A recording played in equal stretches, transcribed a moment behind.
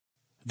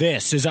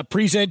This is a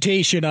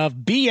presentation of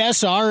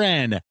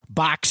BSRN,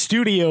 Box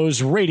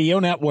Studios Radio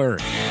Network.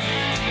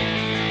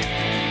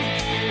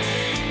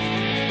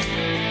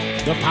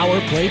 The Power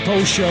Play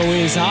Post Show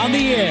is on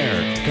the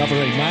air,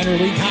 covering minor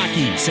league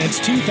hockey since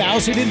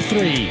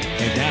 2003,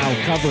 and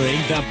now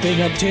covering the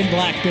Binghamton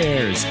Black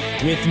Bears,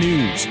 with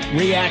news,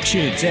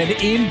 reactions, and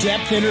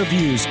in-depth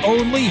interviews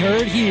only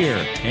heard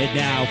here. And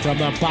now from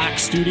the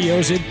Box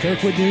Studios in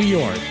Kirkwood, New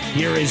York,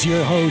 here is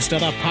your host of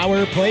the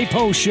Power Play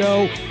Post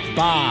Show,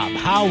 Bob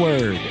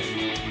Howard.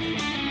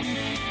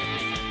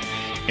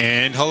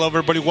 And hello,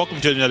 everybody.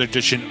 Welcome to another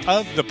edition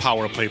of the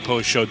Power Play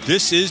Post Show.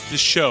 This is the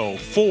show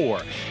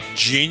for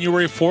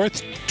January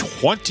 4th,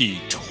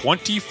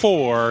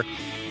 2024.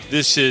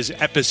 This is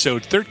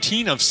episode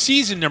 13 of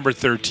season number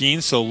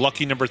 13. So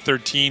lucky number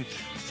 13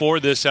 for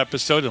this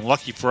episode. And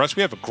lucky for us,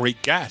 we have a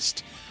great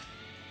guest.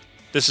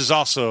 This is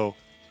also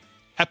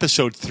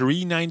episode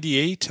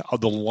 398 of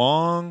the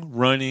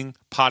long-running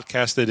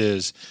podcast that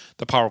is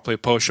the Power Play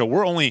Post Show.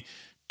 We're only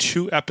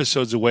 2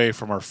 episodes away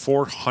from our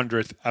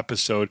 400th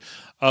episode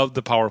of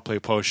the Power Play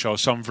Post Show,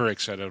 so I'm very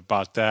excited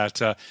about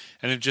that. And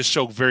I'm just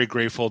so very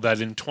grateful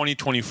that in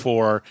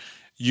 2024,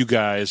 you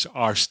guys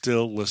are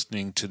still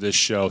listening to this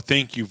show.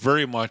 Thank you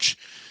very much.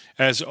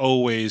 As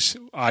always,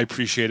 I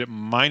appreciate it.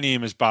 My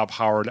name is Bob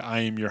Howard. I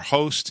am your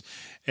host,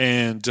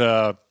 and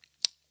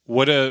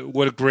What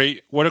a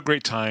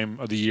great time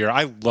of the year.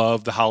 I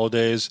love the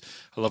holidays.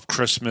 I love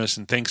Christmas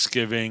and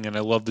Thanksgiving, and I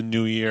love the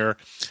New Year.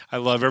 I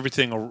love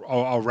everything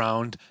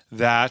around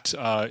that.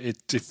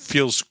 It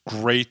feels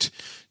great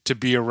to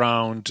be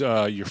around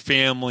your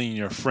family and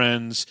your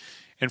friends.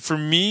 And for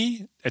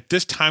me, at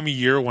this time of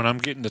year, when I'm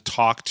getting to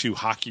talk to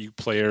hockey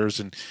players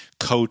and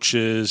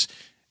coaches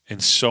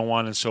and so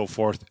on and so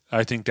forth,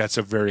 I think that's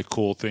a very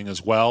cool thing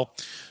as well.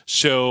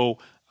 So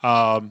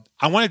I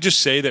want to just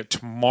say that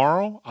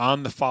tomorrow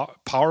on the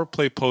Power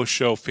Play Post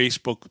Show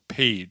Facebook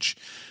page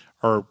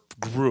or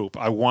group,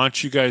 I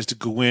want you guys to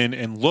go in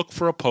and look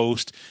for a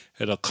post.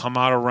 It'll come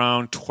out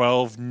around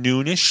 12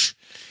 noonish.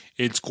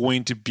 It's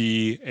going to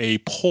be a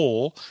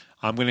poll.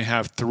 I'm going to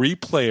have 3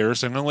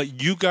 players. I'm going to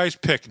let you guys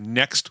pick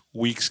next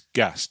week's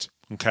guest,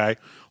 okay?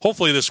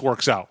 Hopefully this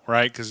works out,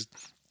 right? Because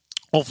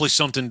hopefully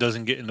something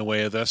doesn't get in the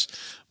way of this.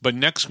 But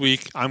next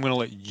week, I'm going to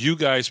let you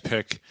guys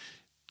pick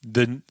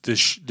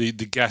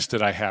the guest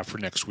that I have for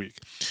next week.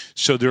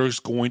 So there's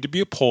going to be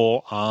a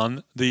poll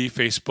on the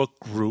Facebook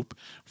group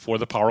for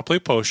the Power Play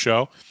Post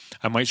Show.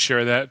 I might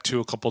share that to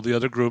a couple of the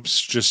other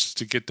groups just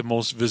to get the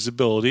most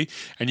visibility.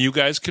 And you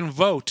guys can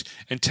vote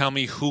and tell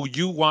me who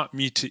you want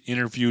me to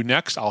interview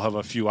next. I'll have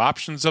a few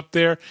options up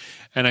there,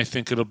 and I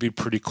think it'll be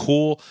pretty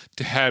cool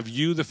to have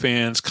you, the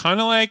fans, kind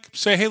of like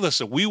say, hey,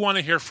 listen, we want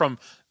to hear from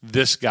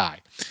this guy.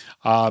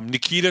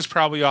 Nikita's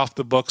probably off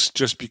the books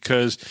just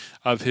because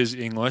of his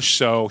English,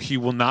 so he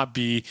will not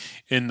be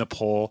in the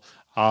poll.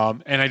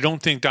 And I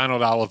don't think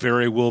Donald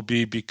Oliveri will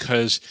be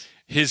because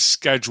his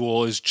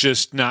schedule is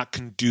just not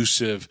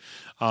conducive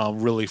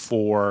really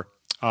for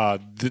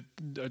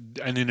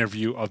an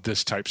interview of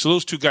this type. So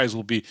those 2 guys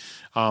will be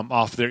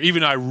off there.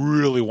 Even I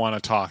really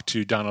want to talk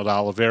to Donald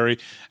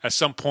Oliveri. At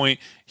some point,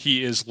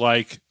 he is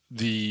like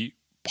the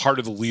part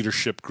of the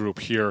leadership group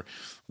here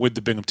with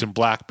the Binghamton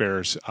Black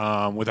Bears,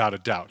 without a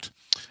doubt.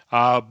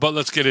 But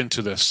let's get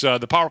into this.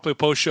 The Power Play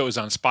Post Show is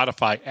on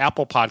Spotify,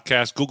 Apple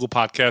Podcasts, Google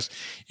Podcasts,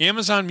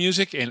 Amazon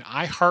Music, and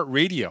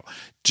iHeartRadio.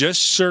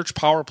 Just search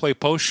Power Play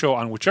Post Show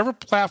on whichever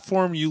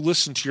platform you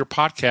listen to your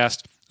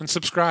podcast and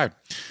subscribe.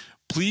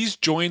 Please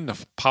join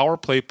the Power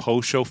Play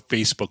Post Show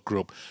Facebook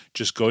group.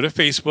 Just go to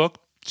Facebook,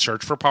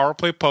 search for Power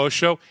Play Post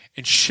Show,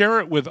 and share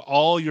it with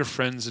all your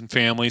friends and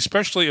family,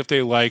 especially if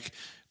they like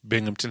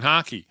Binghamton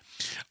hockey.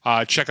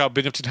 Check out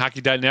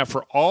binghamtonhockey.net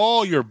for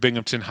all your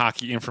Binghamton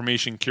hockey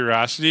information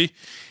curiosity.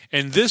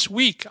 And this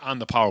week on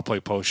the Power Play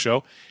Post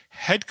Show,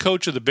 head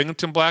coach of the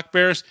Binghamton Black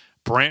Bears,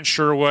 Brant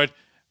Sherwood,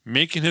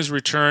 making his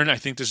return. I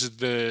think this is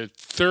the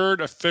 3rd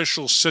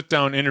official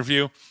sit-down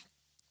interview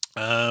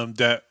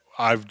that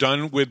I've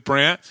done with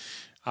Brant.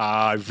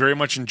 I very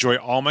much enjoy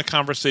all my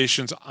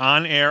conversations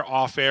on air,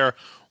 off air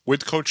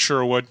with Coach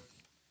Sherwood.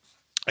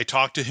 I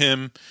talk to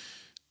him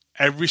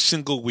every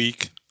single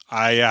week.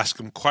 I ask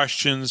him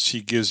questions.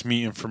 He gives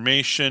me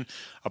information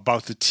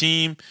about the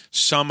team.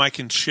 Some I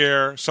can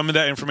share. Some of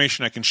that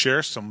information I can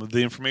share. Some of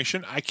the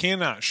information I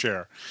cannot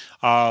share.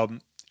 And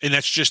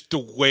that's just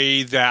the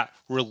way that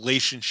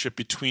relationship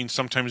between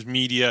sometimes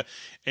media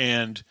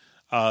and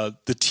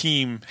the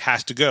team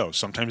has to go.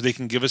 Sometimes they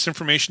can give us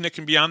information that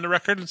can be on the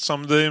record, and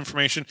some of the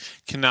information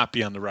cannot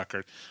be on the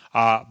record.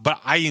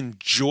 But I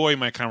enjoy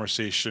my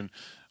conversation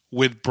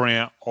with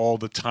Brant all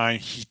the time.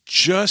 He's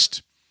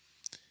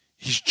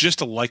just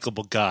a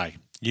likable guy,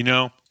 you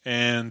know?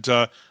 And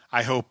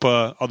I hope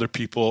other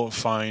people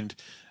find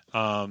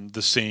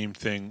the same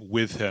thing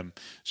with him.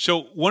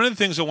 So one of the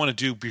things I want to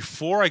do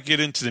before I get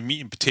into the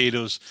meat and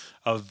potatoes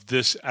of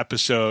this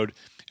episode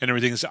and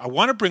everything is I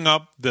want to bring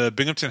up the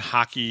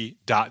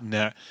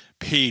binghamtonhockey.net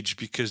page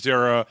because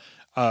there are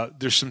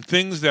there's some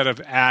things that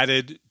I've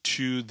added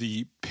to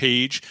the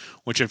page,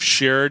 which I've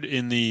shared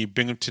in the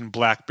Binghamton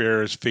Black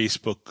Bears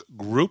Facebook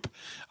group,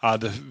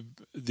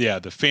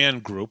 the fan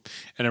group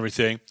and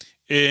everything.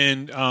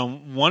 And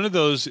one of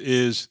those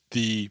is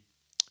the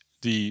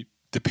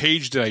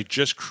page that I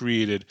just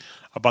created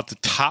about the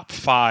top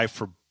 5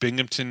 for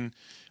Binghamton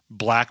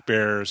Black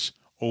Bears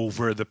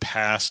over the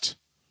past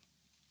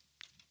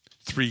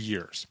 3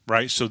 years,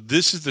 right? So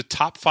this is the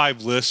top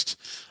 5 list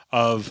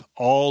of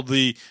all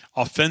the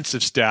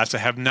offensive stats. I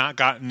have not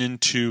gotten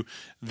into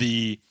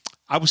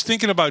I was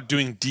thinking about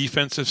doing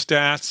defensive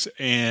stats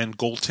and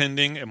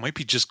goaltending. It might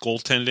be just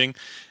goaltending,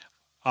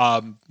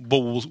 but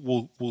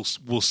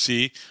we'll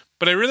see.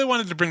 But I really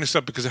wanted to bring this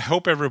up because I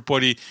hope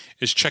everybody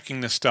is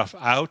checking this stuff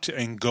out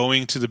and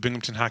going to the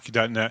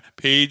binghamtonhockey.net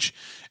page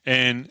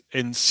and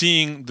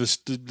seeing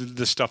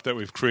the stuff that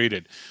we've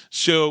created.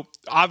 So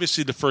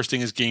obviously the first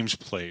thing is games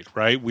played,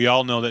 right? We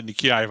all know that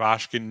Nikita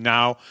Ivashkin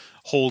now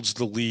holds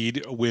the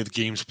lead with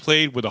games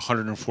played with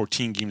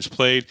 114 games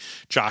played.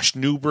 Josh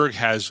Newberg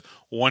has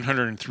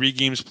 103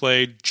 games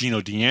played.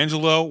 Gino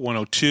D'Angelo,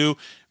 102.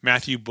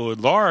 Matthew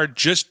Boulard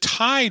just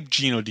tied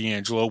Gino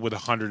D'Angelo with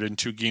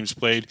 102 games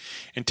played,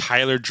 and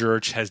Tyler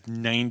Jurich has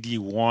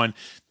 91.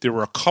 There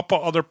were a couple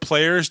other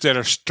players that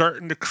are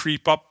starting to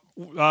creep up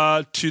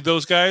to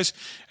those guys,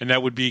 and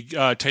that would be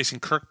Tyson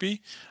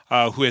Kirkby,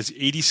 who has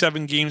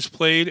 87 games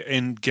played,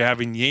 and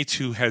Gavin Yates,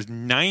 who has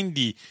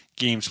 90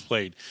 games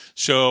played.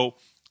 So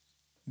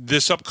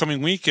this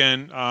upcoming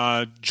weekend,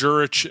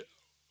 Jurich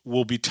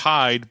will be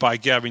tied by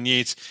Gavin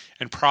Yates,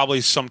 and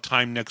probably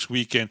sometime next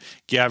weekend,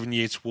 Gavin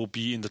Yates will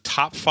be in the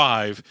top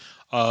 5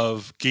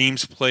 of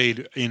games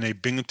played in a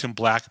Binghamton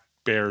Black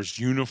Bears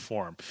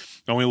uniform.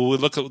 Now, when we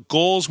look at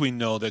goals, we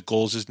know that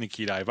goals is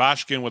Nikita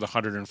Ivashkin with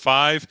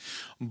 105,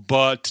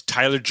 but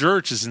Tyler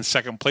Jurich is in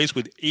second place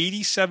with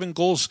 87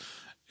 goals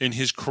in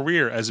his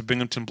career as a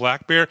Binghamton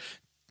Black Bear.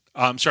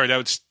 That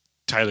was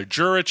Tyler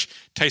Jurich.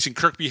 Tyson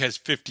Kirkby has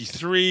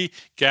 53.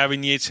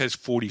 Gavin Yates has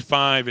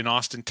 45. And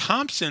Austin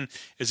Thompson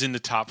is in the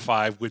top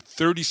 5 with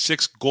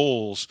 36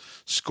 goals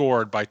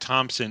scored by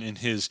Thompson in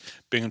his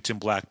Binghamton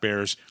Black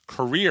Bears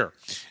career.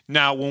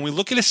 Now, when we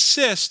look at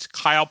assists,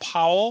 Kyle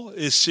Powell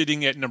is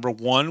sitting at number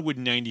 1 with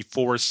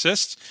 94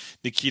 assists.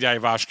 Nikita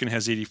Ivashkin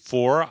has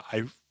 84.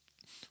 I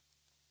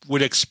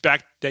would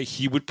expect that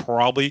he would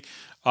probably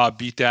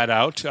beat that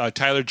out.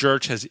 Tyler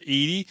Jurich has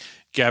 80.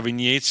 Gavin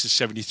Yates is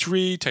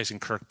 73. Tyson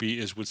Kirkby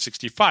is with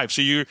 65.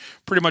 So you're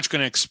pretty much going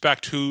to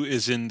expect who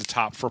is in the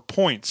top for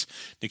points.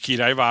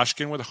 Nikita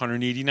Ivashkin with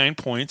 189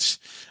 points.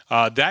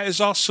 That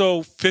is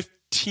also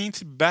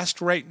 15th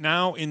best right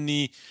now in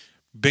the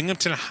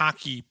Binghamton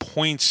hockey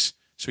points.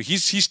 So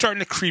he's starting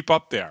to creep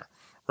up there,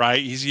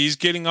 right? He's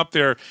getting up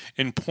there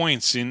in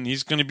points, and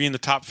he's going to be in the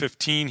top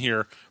 15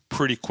 here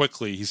pretty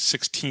quickly. He's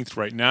 16th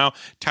right now.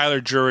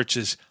 Tyler Jurich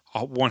is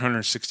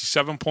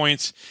 167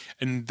 points.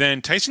 And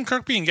then Tyson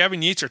Kirkby and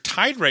Gavin Yates are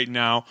tied right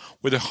now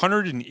with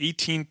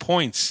 118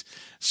 points.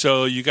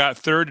 So you got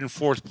third and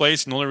fourth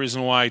place. And the only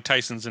reason why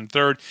Tyson's in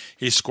third,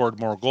 he scored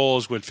more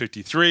goals with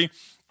 53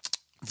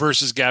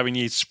 versus Gavin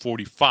Yates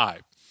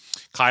 45.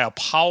 Kyle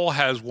Powell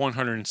has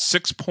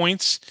 106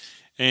 points.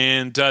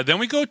 And then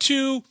we go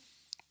to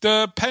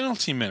the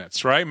penalty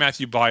minutes, right?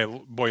 Matthew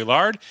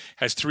Boulard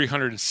has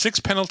 306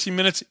 penalty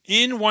minutes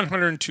in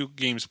 102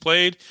 games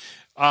played.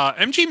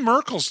 MJ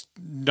Merkel's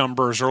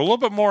numbers are a little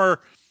bit more,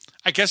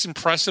 I guess,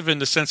 impressive in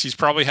the sense he's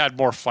probably had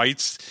more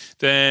fights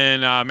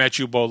than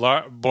Matthew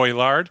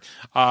Boulard.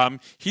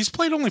 He's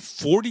played only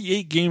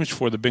 48 games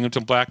for the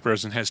Binghamton Black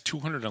Bears and has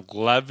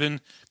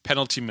 211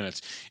 penalty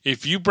minutes.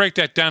 If you break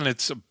that down,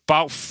 it's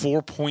about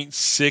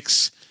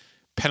 4.6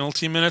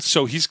 penalty minutes.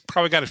 So he's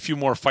probably got a few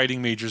more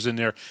fighting majors in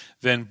there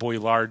than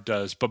Boulard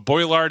does. But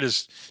Boulard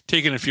is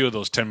taking a few of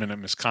those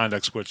 10-minute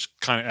misconducts, which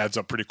kind of adds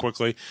up pretty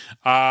quickly.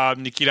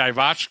 Nikita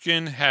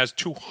Ivashkin has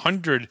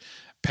 200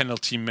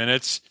 penalty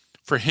minutes.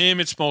 For him,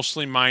 it's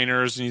mostly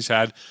minors, and he's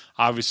had,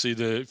 obviously,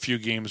 the few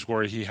games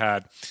where he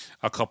had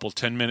a couple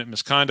 10-minute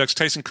misconducts.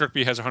 Tyson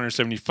Kirkby has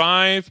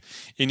 175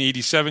 in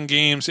 87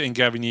 games, and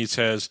Gavin Yates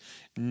has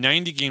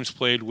 90 games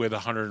played with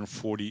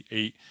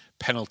 148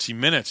 penalty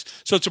minutes.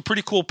 So it's a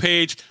pretty cool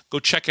page. Go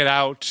check it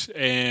out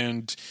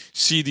and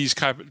see these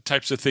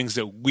types of things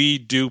that we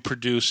do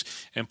produce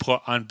and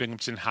put on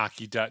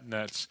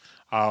binghamtonhockey.net's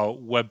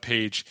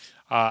webpage.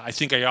 I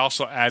think I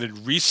also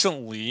added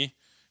recently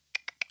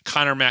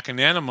Connor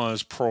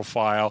McAnanima's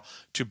profile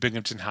to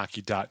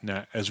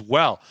binghamtonhockey.net as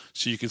well.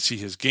 So you can see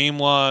his game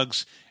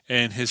logs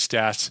and his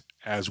stats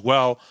as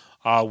well,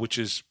 which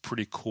is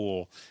pretty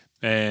cool.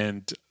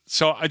 And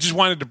so I just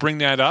wanted to bring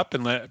that up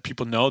and let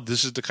people know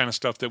this is the kind of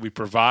stuff that we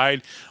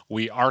provide.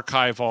 We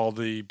archive all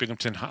the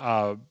Binghamton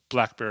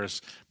Black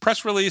Bears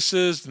press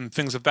releases and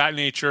things of that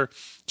nature.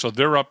 So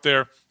they're up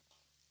there.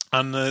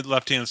 On the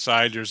left-hand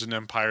side, there's an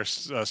Empire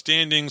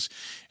standings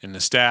and the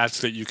stats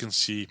that you can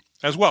see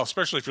as well,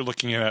 especially if you're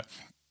looking at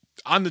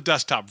on the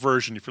desktop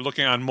version. If you're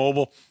looking on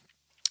mobile,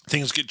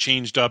 things get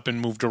changed up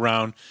and moved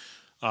around.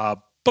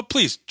 But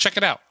please check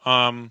it out.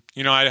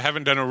 I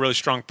haven't done a really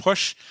strong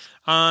push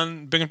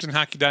on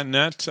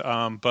binghamtonhockey.net,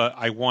 but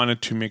I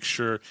wanted to make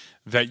sure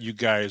that you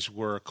guys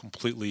were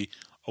completely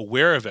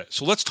aware of it.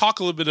 So let's talk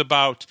a little bit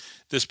about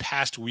this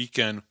past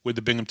weekend with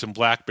the Binghamton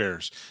Black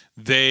Bears.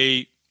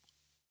 They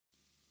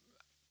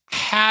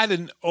had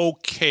an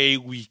okay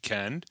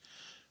weekend.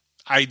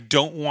 I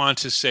don't want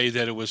to say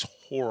that it was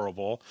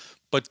horrible,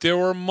 but there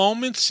were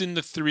moments in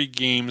the 3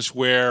 games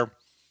where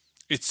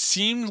it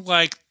seemed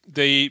like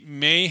they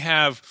may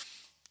have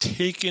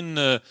taken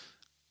the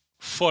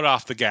foot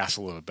off the gas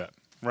a little bit,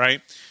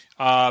 right?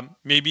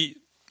 Maybe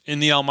in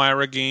the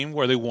Elmira game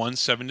where they won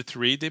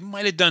 7-3, they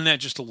might have done that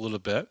just a little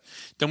bit.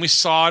 Then we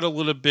saw it a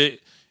little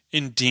bit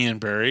in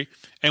Danbury,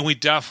 and we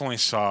definitely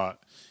saw it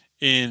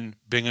in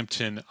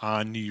Binghamton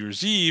on New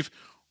Year's Eve,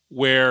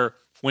 where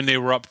when they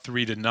were up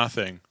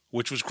 3-0,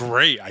 which was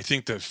great. I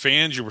think the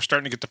fans, you were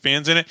starting to get the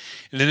fans in it,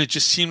 and then it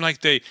just seemed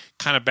like they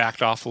kind of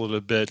backed off a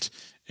little bit.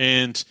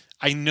 And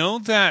I know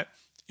that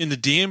in the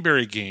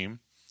Danbury game,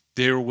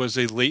 there was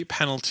a late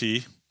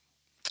penalty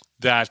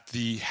that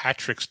the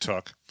Hat-Tricks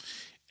took.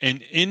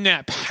 And in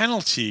that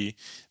penalty,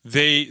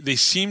 they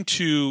seem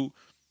to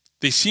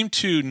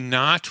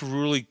not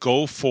really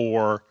go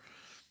for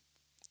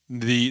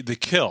the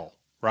kill,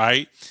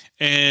 right?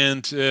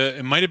 And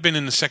it might have been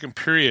in the second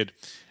period.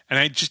 And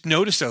I just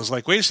noticed, I was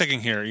like, wait a second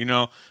here,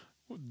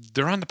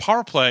 they're on the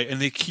power play and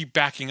they keep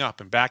backing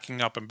up and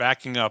backing up and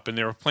backing up, and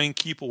they were playing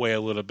keep away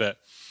a little bit.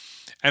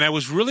 And I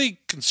was really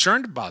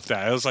concerned about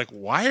that. I was like,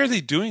 why are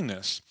they doing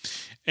this?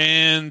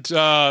 And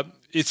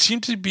it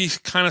seemed to be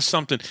kind of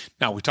something.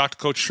 Now, we talked to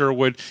Coach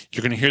Sherwood.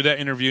 You're going to hear that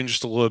interview in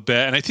just a little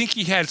bit. And I think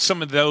he had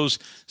some of those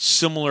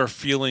similar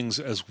feelings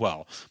as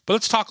well. But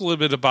let's talk a little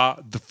bit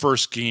about the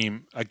first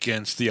game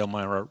against the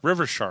Elmira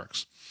River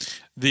Sharks.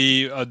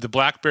 The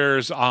Black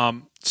Bears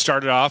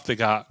started off. They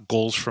got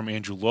goals from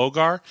Andrew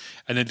Logar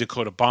and then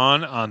Dakota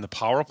Bond on the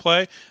power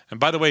play. And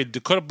by the way,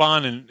 Dakota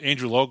Bond and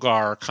Andrew Logar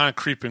are kind of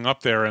creeping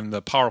up there in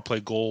the power play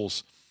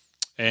goals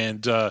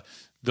and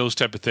those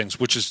type of things,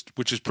 which is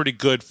pretty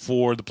good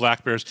for the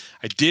Black Bears.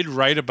 I did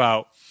write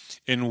about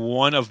in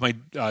one of my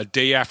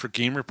day after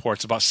game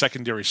reports about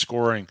secondary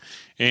scoring,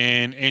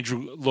 and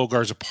Andrew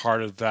Logar is a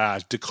part of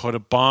that. Dakota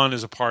Bond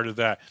is a part of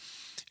that.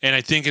 And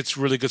I think it's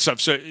really good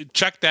stuff. So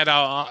check that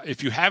out.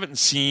 If you haven't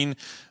seen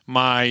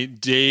my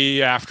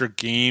day after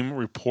game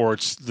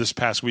reports this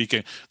past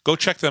weekend, go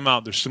check them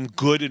out. There's some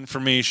good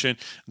information,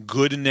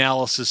 good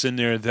analysis in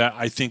there that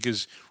I think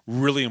is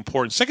really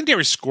important.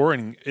 Secondary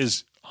scoring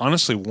is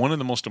honestly one of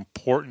the most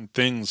important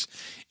things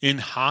in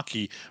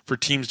hockey for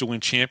teams to win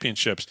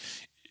championships.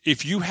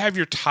 If you have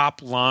your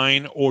top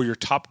line or your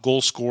top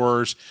goal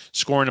scorers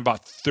scoring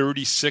about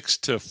 36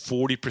 to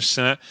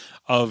 40%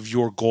 of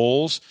your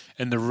goals,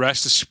 and the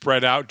rest is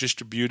spread out,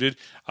 distributed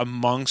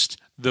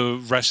amongst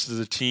the rest of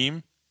the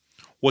team,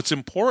 what's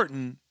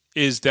important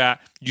is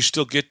that you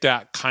still get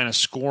that kind of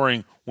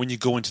scoring when you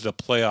go into the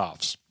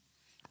playoffs,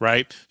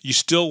 right? You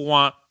still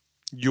want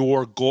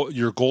your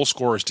goal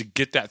scorers to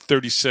get that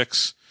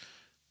 36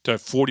 to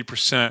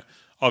 40%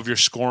 of your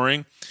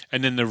scoring,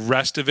 and then the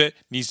rest of it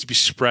needs to be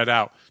spread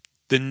out.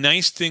 The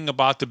nice thing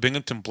about the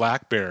Binghamton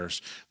Black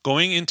Bears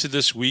going into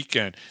this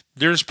weekend,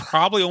 there's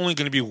probably only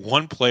going to be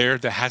one player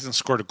that hasn't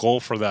scored a goal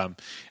for them,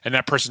 and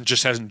that person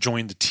just hasn't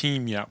joined the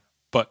team yet,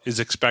 but is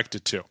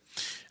expected to.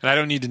 And I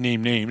don't need to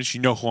name names. You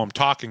know who I'm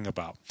talking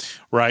about,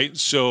 right?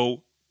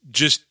 So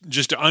just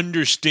to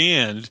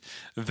understand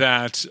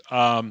that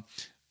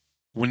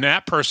when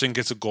that person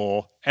gets a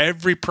goal,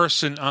 every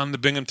person on the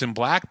Binghamton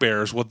Black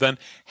Bears will then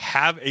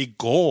have a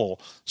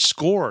goal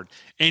scored,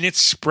 and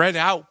it's spread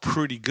out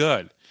pretty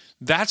good.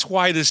 That's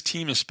why this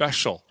team is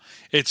special.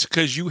 It's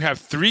because you have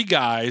 3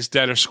 guys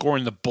that are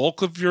scoring the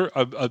bulk of your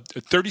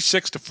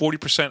 36 to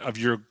 40% of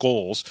your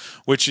goals,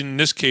 which in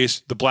this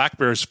case, the Black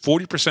Bears,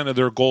 40% of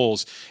their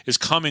goals is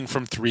coming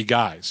from 3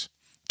 guys.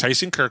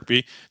 Tyson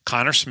Kirkby,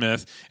 Connor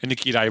Smith, and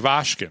Nikita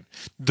Ivashkin.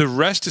 The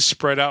rest is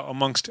spread out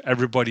amongst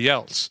everybody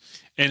else.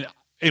 And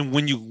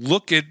when you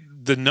look at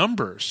the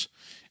numbers,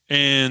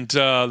 and,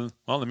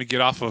 let me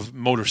get off of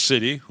Motor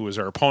City, who is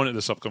our opponent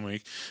this upcoming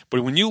week.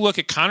 But when you look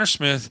at Connor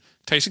Smith,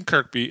 Tyson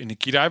Kirkby, and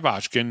Nikita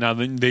Ivashkin, now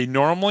they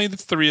normally, the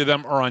 3 of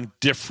them are on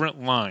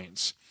different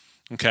lines.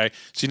 Okay?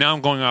 See, now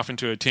I'm going off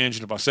into a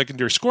tangent about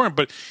secondary scoring,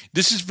 but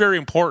this is very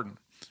important,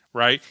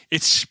 right?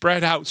 It's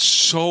spread out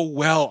so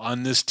well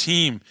on this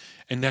team,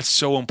 and that's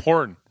so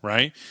important,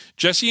 right?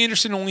 Jesse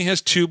Anderson only has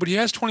 2, but he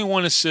has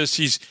 21 assists.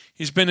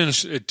 He's been in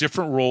a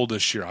different role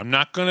this year. I'm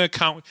not going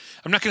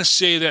to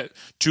say that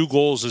 2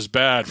 goals is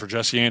bad for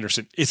Jesse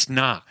Anderson. It's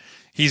not.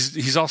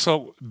 He's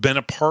also been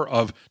a part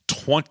of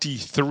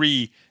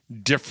 23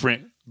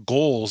 different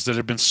goals that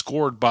have been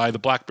scored by the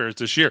Black Bears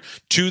this year.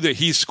 2 that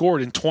he's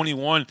scored and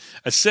 21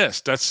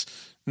 assists. That's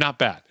not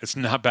bad. It's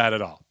not bad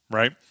at all,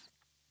 right?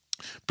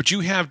 But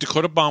you have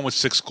Dakota Bond with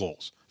 6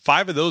 goals.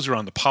 5 of those are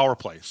on the power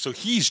play. So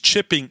he's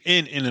chipping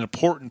in an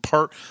important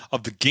part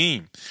of the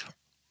game.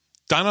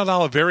 Donald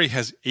Oliveri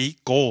has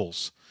 8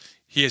 goals.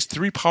 He has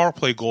 3 power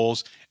play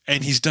goals,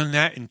 and he's done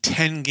that in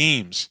 10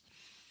 games.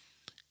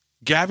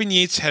 Gavin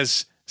Yates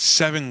has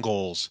 7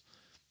 goals.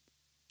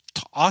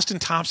 Austin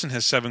Thompson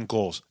has 7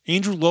 goals.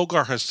 Andrew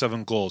Logar has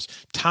 7 goals.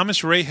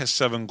 Thomas Ray has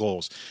 7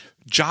 goals.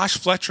 Josh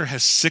Fletcher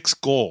has 6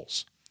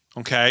 goals.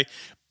 Okay?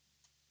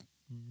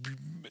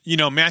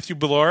 Matthew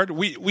Billard,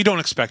 we don't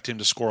expect him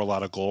to score a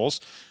lot of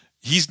goals.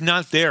 He's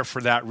not there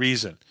for that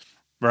reason,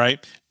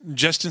 right?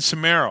 Justin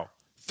Samaro,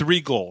 3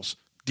 goals.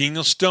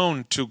 Daniel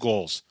Stone, 2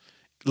 goals.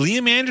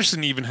 Liam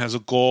Anderson even has a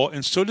goal,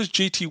 and so does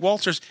JT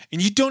Walters.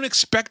 And you don't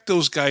expect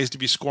those guys to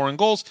be scoring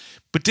goals,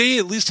 but they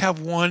at least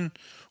have one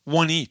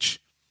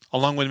each,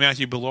 along with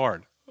Matthew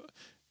Billard.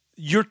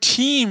 Your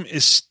team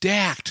is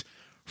stacked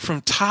from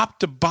top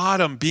to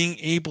bottom, being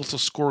able to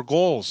score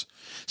goals.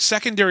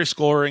 Secondary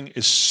scoring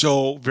is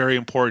so very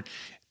important.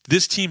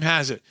 This team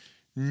has it.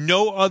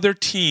 No other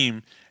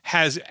team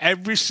has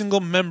every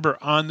single member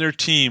on their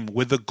team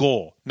with a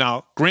goal.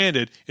 Now,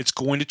 granted, it's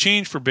going to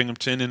change for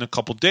Binghamton in a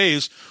couple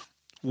days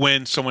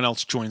when someone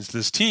else joins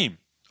this team,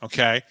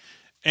 okay?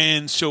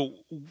 And so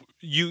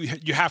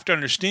you have to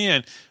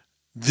understand,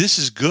 this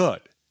is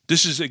good.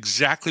 This is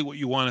exactly what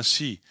you want to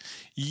see.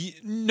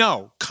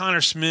 No,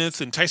 Connor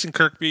Smith and Tyson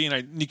Kirkby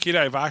and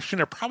Nikita Ivashkin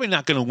are probably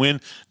not going to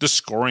win the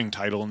scoring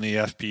title in the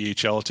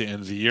FPHL at the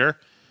end of the year,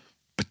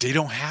 but they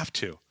don't have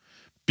to.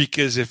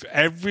 Because if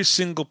every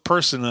single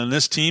person on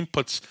this team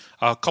puts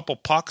a couple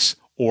pucks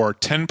or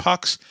 10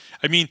 pucks,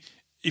 I mean,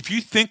 if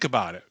you think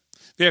about it,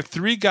 they have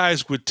 3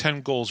 guys with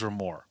 10 goals or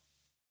more.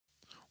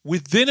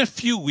 Within a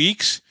few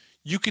weeks,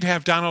 you could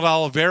have Donald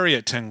Oliveri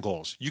at 10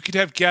 goals. You could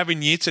have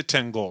Gavin Yates at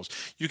 10 goals.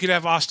 You could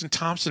have Austin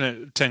Thompson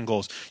at 10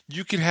 goals.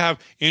 You could have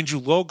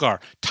Andrew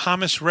Logar,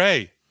 Thomas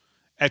Ray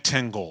at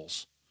 10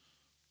 goals.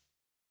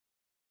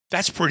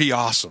 That's pretty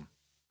awesome.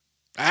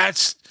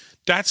 That's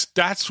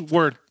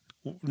where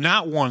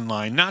not 1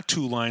 line, not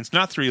 2 lines,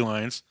 not 3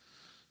 lines,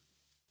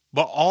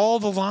 but all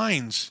the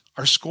lines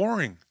are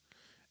scoring.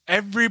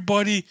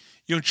 Everybody,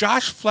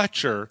 Josh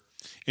Fletcher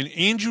and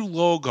Andrew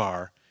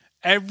Logar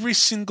every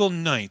single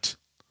night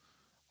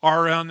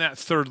are on that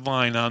third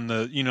line on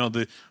the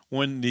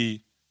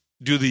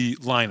do the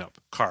lineup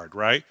card,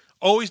 right?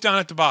 Always down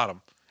at the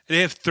bottom. They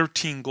have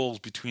 13 goals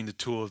between the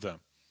two of them.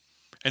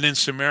 And then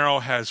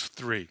Samaro has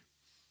 3.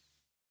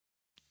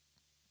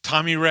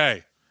 Tommy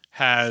Ray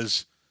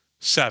has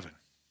 7.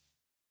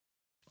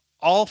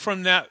 All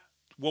from that,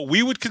 what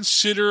we would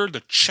consider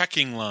the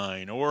checking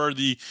line or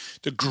the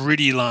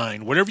gritty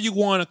line, whatever you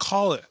want to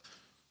call it.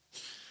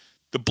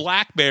 The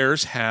Black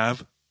Bears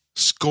have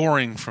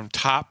scoring from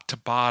top to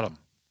bottom.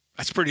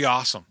 That's pretty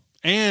awesome.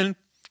 And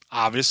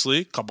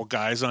obviously, a couple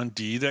guys on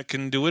D that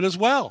can do it as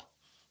well.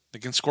 They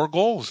can score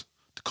goals.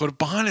 Dakota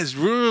Bond is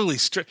really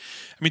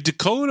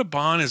Dakota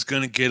Bond is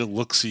going to get a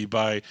look-see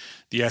by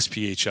the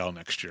SPHL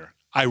next year.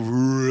 I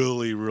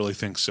really, really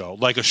think so.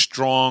 Like a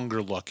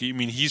stronger look.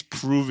 He's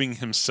proving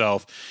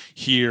himself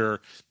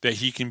here that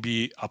he can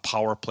be a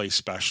power play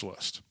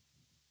specialist.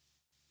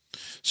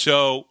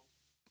 So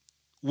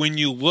when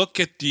you look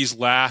at these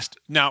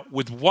now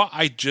with what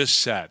I just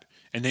said,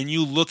 and then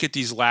you look at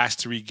these last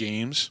 3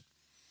 games,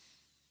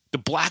 the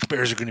Black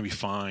Bears are going to be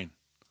fine.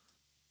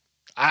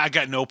 I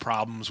got no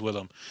problems with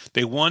them.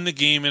 They won the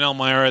game in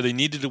Elmira. They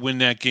needed to win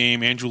that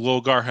game. Andrew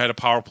Logar had a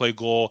power play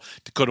goal.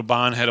 Dakota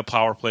Bond had a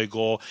power play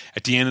goal.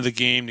 At the end of the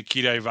game,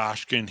 Nikita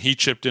Ivashkin, he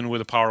chipped in with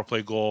a power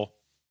play goal,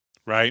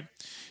 right?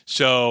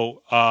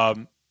 So,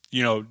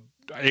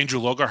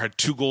 Andrew Logar had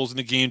 2 goals in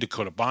the game.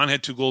 Dakota Bond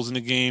had 2 goals in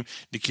the game.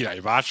 Nikita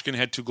Ivashkin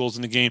had 2 goals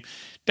in the game.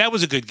 That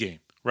was a good game,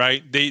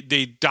 right?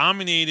 They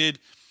dominated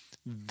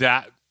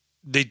that.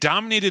 They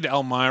dominated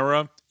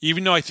Elmira,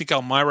 even though I think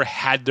Elmira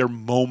had their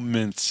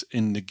moments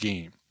in the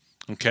game.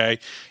 Okay,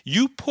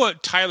 you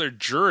put Tyler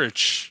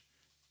Jurich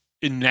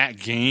in that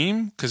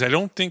game because I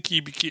don't think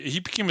he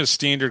became a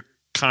standard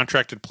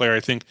contracted player.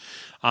 I think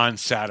on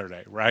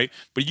Saturday, right?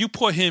 But you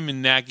put him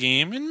in that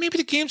game, and maybe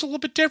the game's a little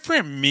bit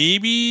different.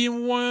 Maybe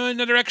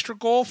another extra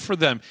goal for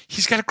them.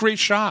 He's got a great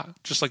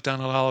shot, just like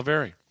Donald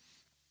Oliveri.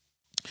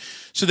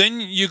 So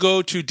then you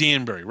go to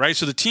Danbury, right?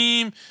 So the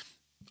team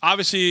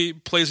obviously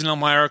plays in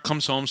Elmira,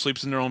 comes home,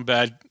 sleeps in their own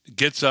bed,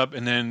 gets up,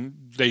 and then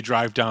they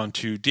drive down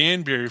to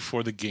Danbury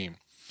for the game.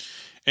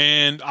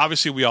 And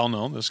obviously we all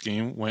know this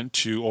game went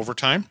to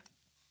overtime,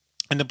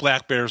 and the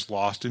Black Bears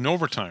lost in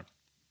overtime.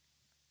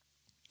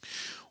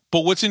 But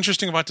what's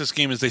interesting about this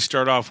game is they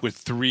start off with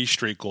 3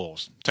 straight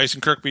goals.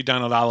 Tyson Kirkby,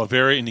 Donald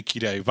Oliveri, and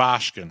Nikita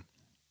Ivashkin.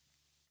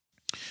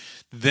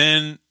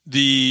 Then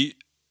the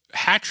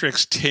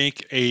Hat-Tricks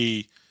take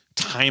a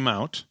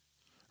timeout,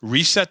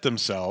 reset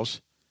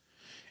themselves,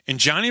 and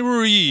Johnny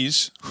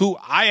Ruiz, who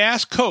I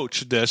asked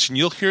Coach this, and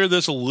you'll hear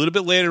this a little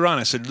bit later on.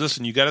 I said,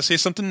 listen, you got to say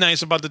something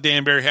nice about the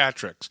Danbury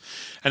Hat-Tricks.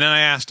 And then I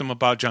asked him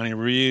about Johnny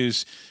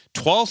Ruiz.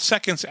 12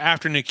 seconds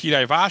after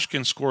Nikita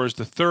Ivashkin scores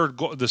the third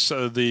goal,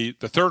 the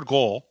third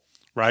goal,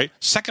 right?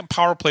 Second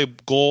power play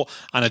goal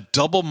on a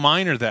double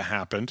minor that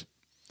happened.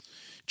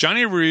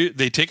 Johnny Ruiz,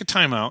 they take a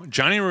timeout.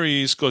 Johnny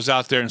Ruiz goes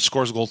out there and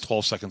scores a goal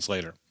 12 seconds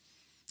later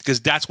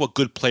because that's what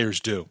good players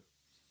do.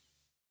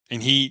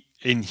 And he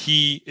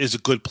is a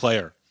good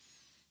player.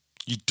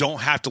 You don't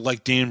have to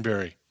like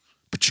Danbury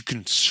but you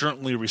can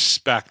certainly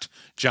respect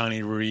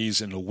Johnny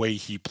Ruiz and the way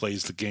he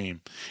plays the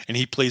game. And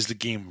he plays the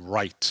game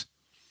right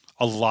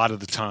a lot of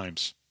the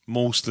times,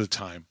 most of the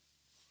time,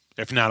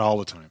 if not all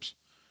the times.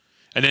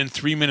 And then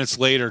 3 minutes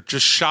later,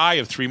 just shy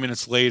of 3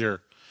 minutes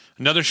later,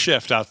 another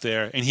shift out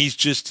there, and he's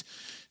just,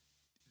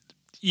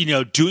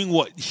 doing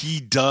what he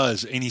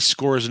does, and he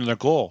scores another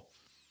goal.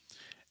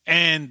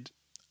 And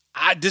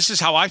this is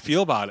how I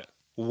feel about it.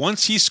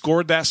 Once he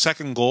scored that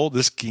second goal,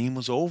 this game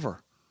was over.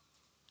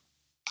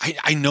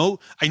 I know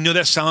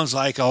that sounds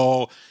like,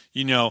 what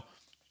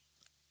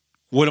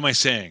am I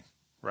saying,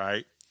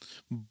 right?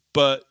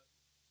 But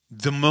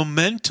the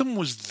momentum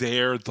was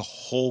there the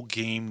whole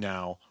game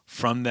now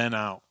from then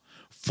out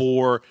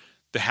for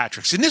the hat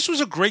tricks. And this was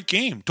a great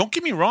game. Don't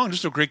get me wrong,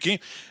 this was a great game.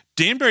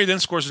 Danbury then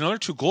scores another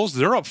 2 goals.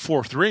 They're up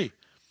 4-3,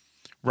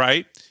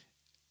 right?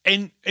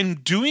 And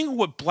doing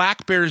what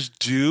Black Bears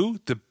do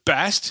the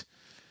best,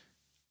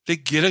 they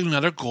get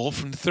another goal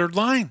from the third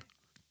line.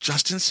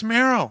 Justin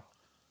Samaro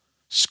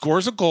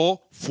scores a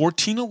goal,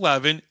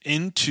 14-11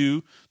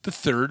 into the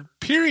third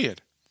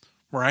period,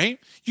 right?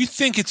 You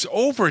think it's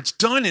over, it's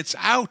done, it's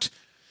out.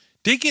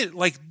 They get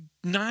like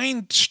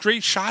 9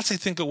 straight shots, I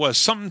think it was,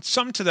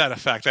 something to that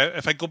effect.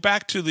 If I go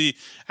back to the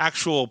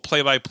actual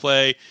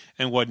play-by-play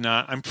and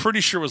whatnot, I'm pretty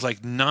sure it was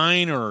like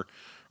 9 or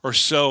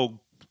so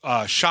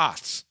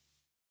shots.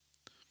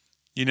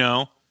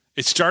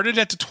 It started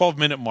at the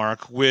 12-minute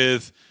mark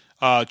with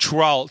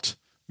Trout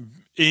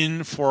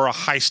in for a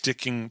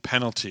high-sticking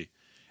penalty.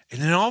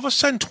 And then all of a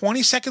sudden,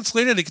 20 seconds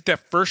later, they get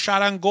that first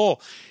shot on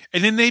goal.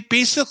 And then they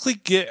basically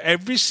get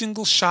every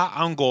single shot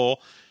on goal.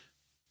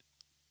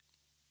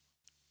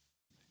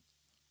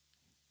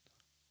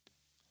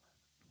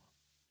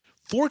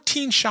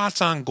 "14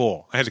 shots on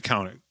goal." I had to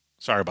count it.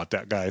 Sorry about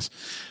that, guys.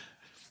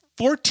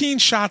 14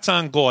 shots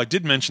on goal. I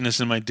did mention this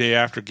in my day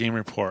after game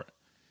report.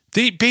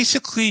 They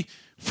basically,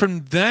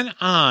 from then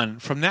on,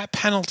 from that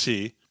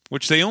penalty,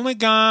 which they only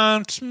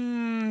got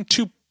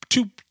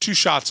two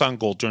shots on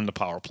goal during the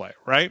power play,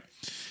 right?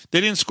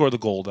 They didn't score the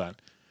goal then.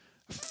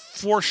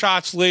 4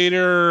 shots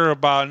later,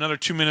 about another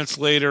 2 minutes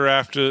later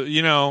after,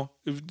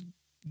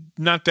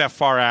 not that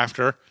far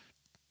after,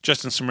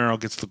 Justin Samaro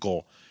gets the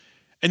goal.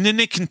 And then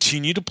they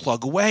continue to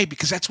plug away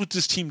because that's what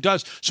this team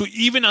does. So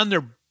even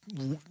on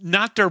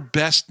not their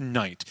best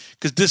night,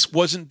 because this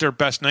wasn't their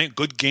best night,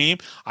 good game.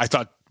 I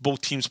thought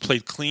both teams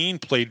played clean,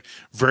 played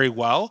very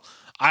well.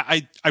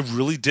 I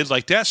really did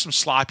like that. Some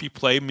sloppy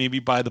play maybe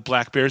by the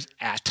Black Bears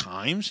at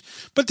times,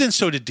 but then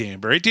so did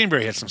Danbury.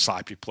 Danbury had some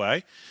sloppy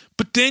play.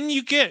 But then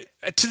you get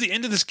to the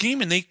end of this game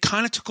and they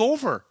kind of took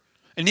over.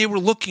 And they were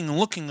looking.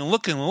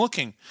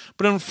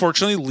 But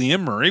unfortunately,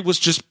 Liam Murray was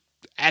just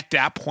at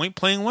that point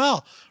playing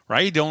well,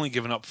 right? He'd only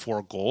given up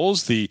 4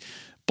 goals. The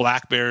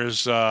Black Bears,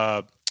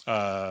 Sam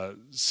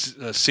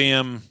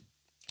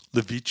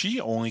Levici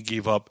only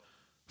gave up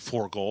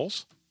 4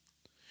 goals.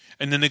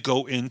 And then they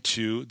go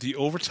into the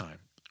overtime,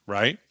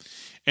 right?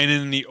 And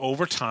in the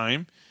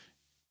overtime,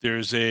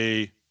 there's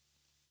a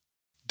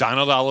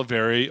Donald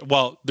Oliveri.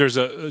 Well, there's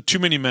too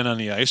many men on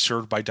the ice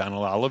served by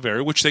Donald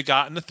Oliveri, which they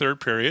got in the third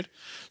period.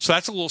 So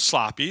that's a little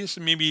sloppy.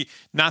 So maybe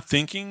not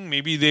thinking.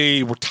 Maybe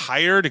they were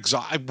tired,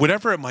 exhausted,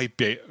 whatever it might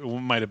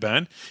have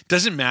been.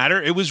 Doesn't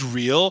matter. It was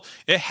real.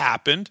 It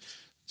happened.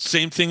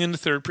 Same thing in the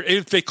third period.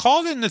 If they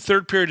called it in the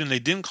third period and they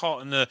didn't call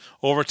it in the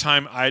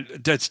overtime,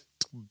 that's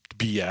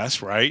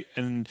BS, right?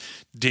 And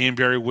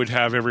Danbury would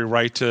have every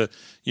right to,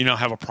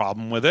 have a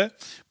problem with it.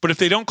 But if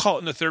they don't call it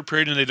in the third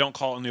period and they don't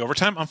call it in the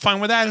overtime, I'm fine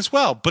with that as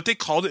well. But they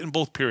called it in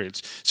both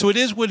periods. So it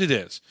is what it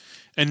is.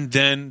 And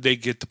then they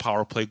get the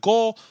power play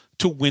goal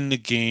to win the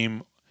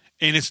game.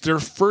 And it's their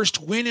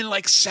first win in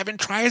like 7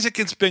 tries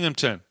against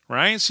Binghamton,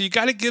 right? So you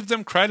got to give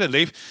them credit.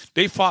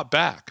 They fought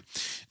back.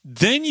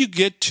 Then you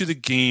get to the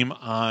game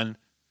on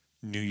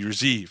New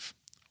Year's Eve,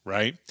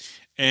 right?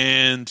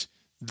 And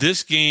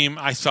this game,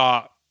 I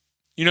thought,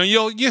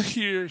 you'll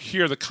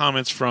hear the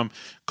comments from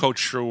Coach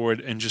Sherwood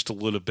in just a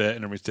little bit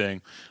and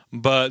everything,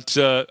 but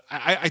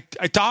I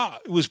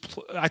thought it was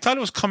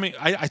coming.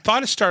 I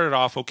thought it started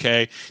off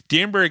okay.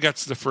 Danbury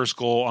gets the first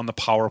goal on the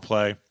power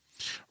play,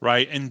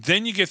 right, and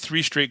then you get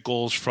 3 straight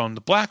goals from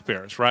the Black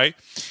Bears, right,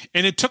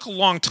 and it took a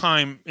long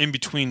time in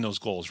between those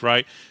goals,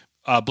 right.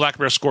 Black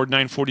Bears scored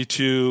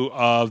 9:42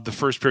 of the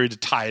first period to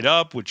tie it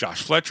up with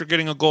Josh Fletcher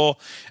getting a goal.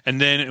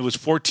 And then it was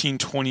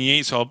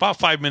 14:28. So about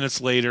 5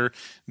 minutes later,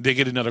 they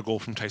get another goal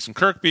from Tyson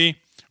Kirkby,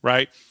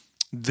 right?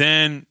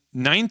 Then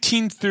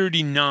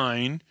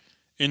 19:39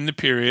 in the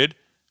period,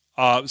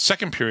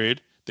 second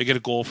period, they get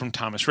a goal from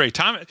Thomas Ray.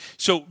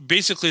 So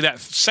basically that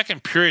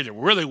second period, there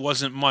really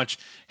wasn't much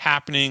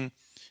happening.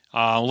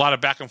 A lot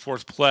of back and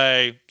forth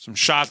play, some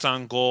shots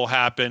on goal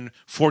happened,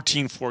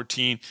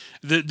 14-14.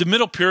 The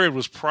middle period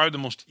was probably the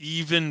most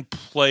even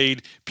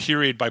played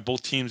period by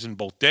both teams in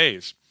both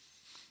days.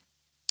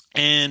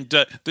 And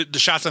the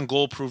shots on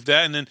goal proved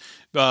that. And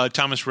then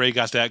Thomas Ray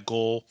got that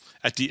goal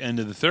at the end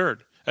of the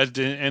third, at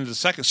the end of the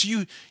second.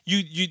 So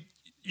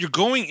you're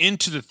going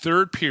into the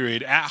third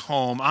period at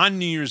home on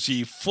New Year's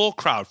Eve, full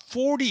crowd,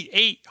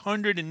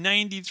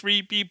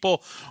 4,893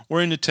 people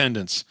were in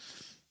attendance.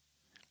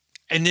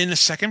 And then the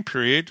second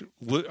period,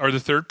 or the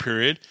third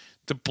period,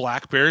 the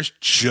Black Bears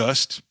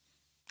just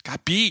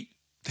got beat.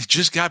 They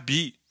just got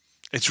beat.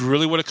 It's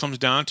really what it comes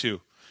down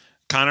to.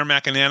 Connor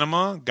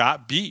McAnanama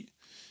got beat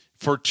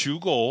for 2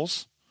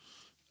 goals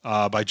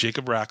by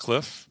Jacob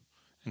Ratcliffe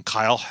and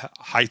Kyle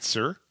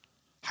Heitzner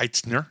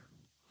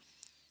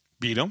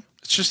beat him.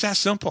 It's just that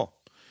simple.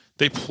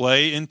 They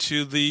play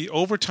into the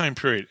overtime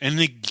period. And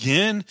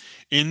again,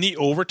 in the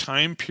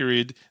overtime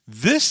period,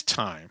 this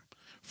time,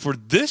 for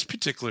this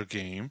particular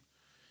game,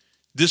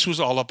 this was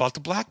all about the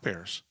Black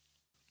Bears.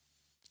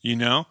 You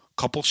know, a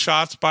couple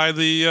shots by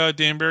the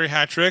Danbury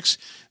Hat tricks.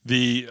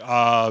 The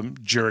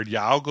Jared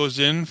Yao goes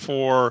in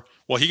for,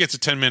 well, he gets a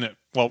 10-minute.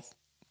 Well,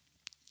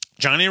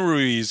 Johnny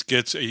Ruiz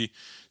gets a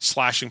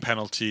slashing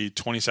penalty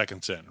 20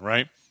 seconds in,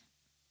 right?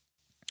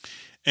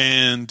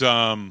 And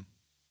the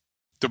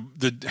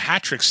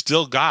Hat tricks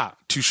still got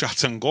 2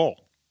 shots on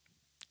goal.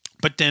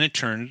 But then it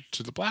turned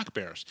to the Black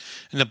Bears.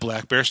 And the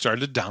Black Bears started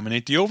to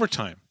dominate the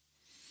overtime.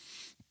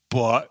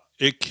 But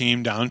it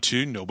came down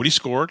to nobody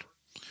scored.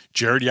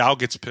 Jared Yao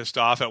gets pissed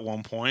off at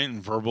one point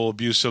and verbal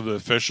abuse of the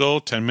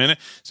official, 10-minute.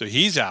 So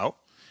he's out.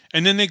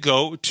 And then they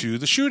go to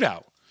the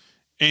shootout.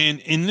 And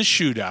in the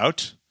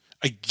shootout,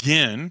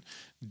 again,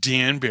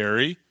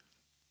 Danbury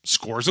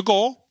scores a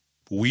goal.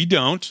 We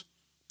don't.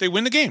 They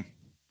win the game.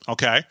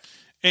 Okay?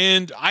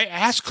 And I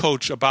asked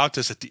Coach about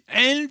this at the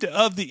end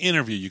of the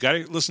interview. You got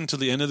to listen to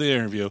the end of the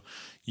interview.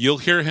 You'll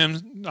hear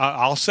him,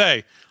 I'll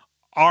say,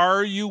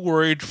 are you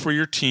worried for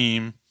your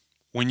team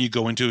when you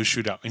go into a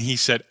shootout? And he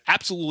said,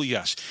 absolutely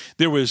yes.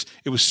 It was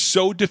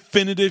so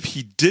definitive,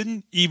 he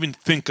didn't even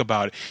think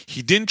about it.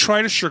 He didn't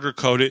try to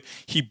sugarcoat it.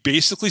 He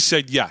basically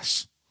said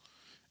yes.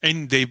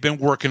 And they've been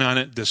working on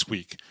it this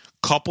week.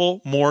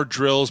 Couple more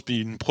drills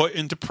being put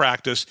into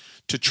practice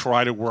to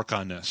try to work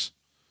on this.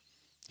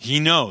 He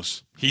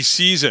knows. He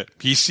sees it.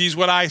 He sees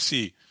what I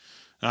see.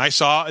 And I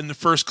saw in the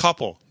first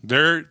couple.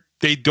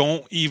 They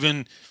don't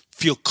even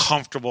feel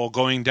comfortable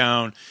going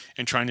down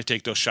and trying to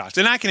take those shots.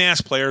 And I can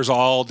ask players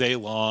all day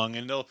long,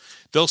 and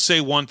they'll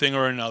say one thing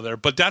or another,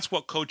 but that's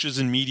what coaches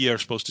and media are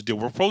supposed to do.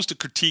 We're supposed to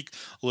critique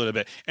a little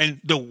bit.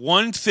 And the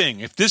one thing,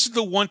 if this is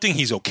the one thing,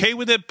 he's okay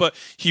with it, but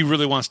he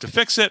really wants to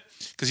fix it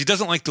because he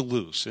doesn't like to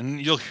lose. And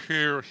you'll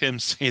hear him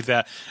say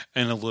that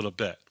in a little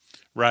bit,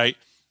 right?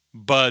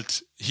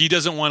 But he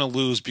doesn't want to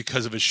lose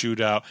because of a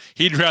shootout.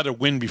 He'd rather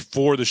win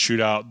before the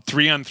shootout,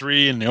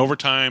 3-on-3 in the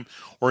overtime,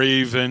 or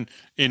even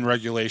in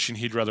regulation.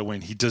 He'd rather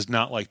win. He does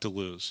not like to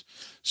lose.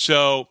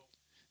 So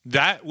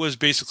that was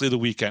basically the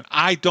weekend.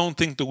 I don't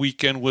think the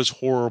weekend was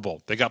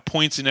horrible. They got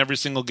points in every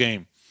single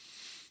game.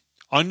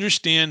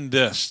 Understand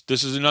this.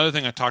 This is another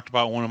thing I talked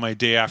about in one of my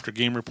day after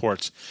game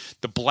reports.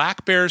 The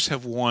Black Bears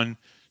have won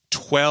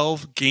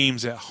 12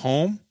 games at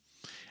home,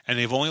 and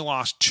they've only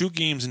lost 2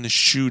 games in the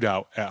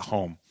shootout at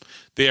home.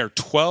 They are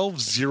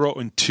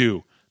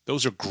 12-0-2.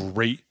 Those are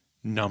great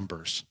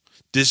numbers.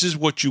 This is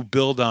what you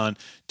build on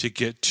to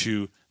get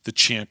to the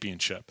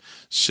championship.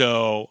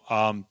 So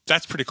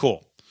that's pretty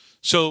cool.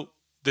 So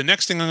the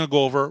next thing I'm going to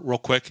go over real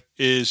quick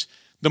is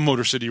the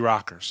Motor City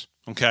Rockers,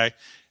 okay?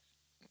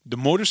 The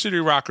Motor City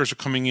Rockers are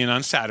coming in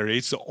on Saturday.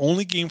 It's the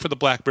only game for the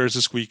Black Bears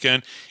this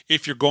weekend.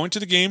 If you're going to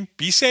the game,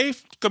 be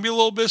safe. It's going to be a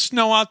little bit of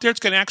snow out there. It's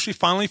going to actually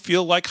finally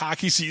feel like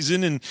hockey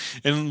season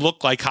and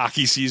look like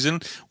hockey season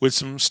with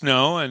some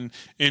snow. And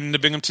in the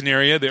Binghamton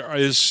area, there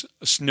is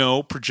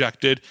snow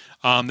projected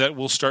that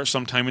will start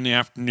sometime in the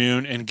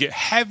afternoon and get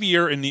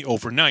heavier in the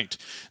overnight.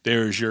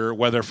 There's your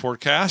weather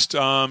forecast.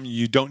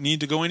 You don't need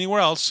to go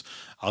anywhere else.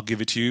 I'll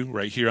give it to you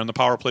right here on the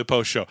Power Play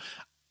Post Show.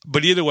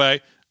 But either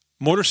way,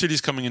 Motor City's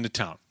coming into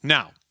town.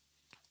 Now,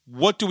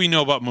 what do we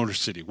know about Motor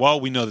City?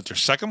 Well, we know that they're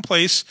second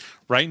place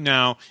right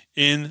now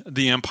in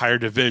the Empire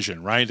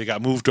Division, right? They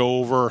got moved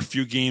over a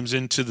few games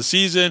into the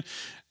season.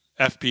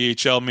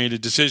 FPHL made a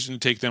decision to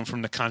take them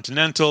from the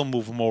Continental,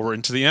 move them over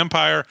into the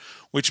Empire,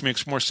 which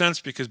makes more sense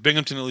because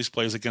Binghamton at least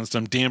plays against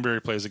them,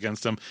 Danbury plays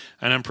against them,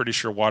 and I'm pretty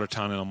sure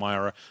Watertown and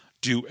Elmira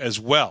do as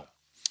well.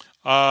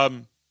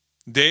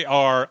 They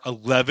are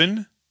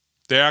 11.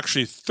 They're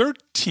actually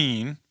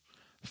 13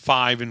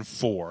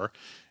 5-4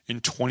 in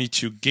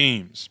 22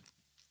 games.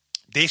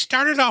 They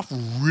started off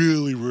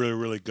really, really,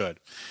 really good.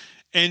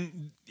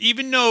 And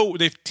even though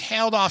they've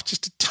tailed off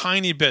just a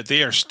tiny bit,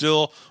 they are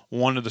still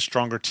one of the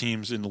stronger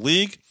teams in the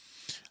league.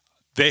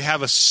 They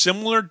have a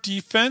similar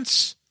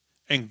defense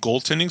and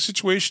goaltending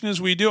situation as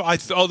we do.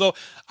 Although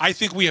I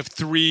think we have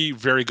 3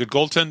 very good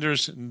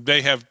goaltenders.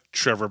 They have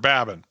Trevor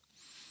Babin,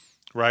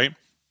 right?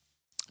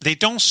 They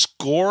don't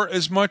score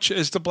as much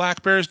as the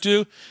Black Bears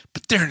do,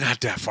 but they're not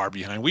that far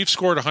behind. We've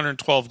scored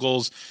 112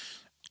 goals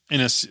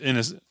in a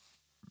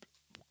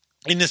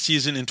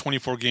season in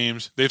 24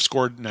 games. They've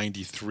scored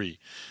 93.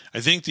 I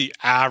think the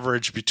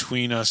average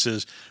between us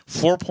is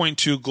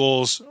 4.2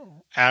 goals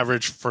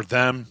average for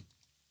them.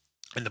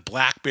 And the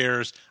Black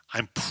Bears,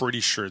 I'm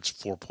pretty sure it's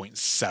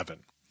 4.7.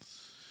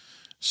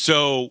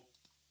 So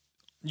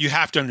you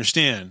have to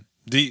understand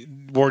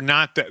they're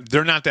not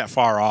that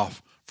far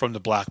off from the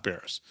Black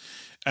Bears.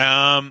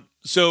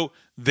 So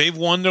they've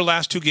won their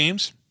last 2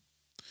 games.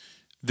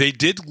 They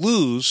did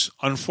lose,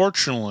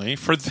 unfortunately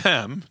for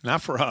them,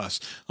 not for us.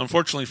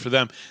 Unfortunately for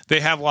them, they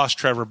have lost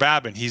Trevor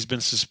Babin. He's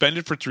been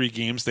suspended for 3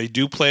 games. They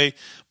do play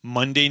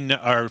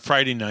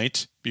Friday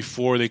night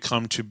before they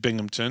come to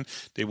Binghamton.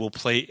 They will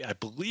play, I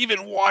believe,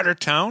 in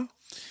Watertown,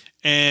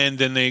 and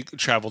then they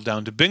travel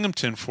down to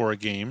Binghamton for a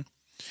game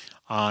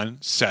on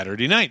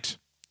Saturday night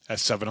at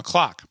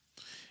 7:00.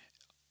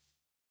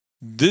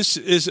 This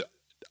is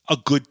a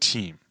good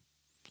team.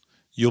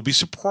 You'll be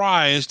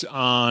surprised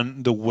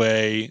on the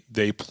way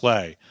they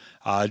play.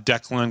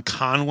 Declan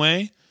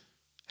Conway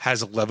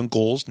has 11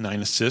 goals, 9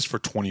 assists for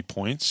 20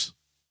 points.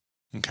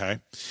 Okay.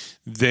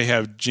 They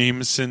have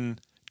Jameson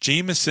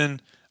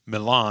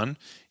Milan.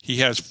 He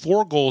has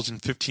 4 goals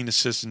and 15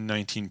 assists and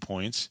 19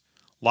 points.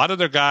 A lot of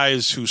their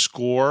guys who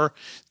score,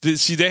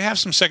 they have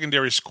some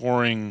secondary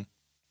scoring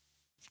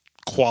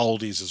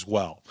qualities as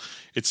well.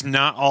 It's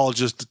not all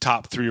just the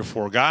top 3 or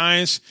 4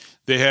 guys.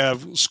 They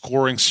have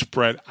scoring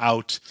spread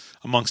out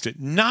amongst it.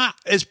 Not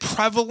as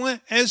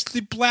prevalent as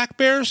the Black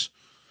Bears,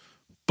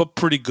 but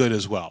pretty good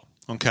as well.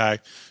 Okay.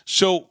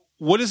 So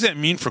what does that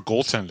mean for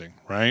goaltending,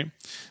 right?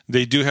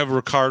 They do have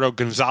Ricardo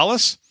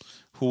Gonzalez,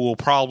 who will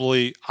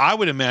probably, I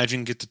would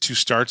imagine, get the 2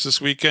 starts this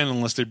weekend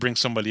unless they bring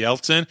somebody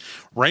else in.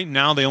 Right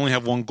now, they only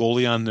have 1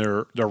 goalie on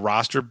their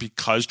roster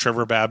because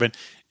Trevor Babin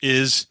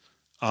is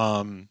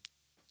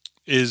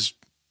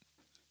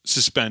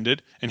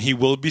suspended, and he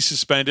will be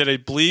suspended. I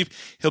believe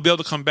he'll be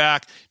able to come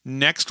back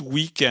next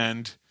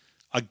weekend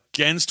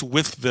against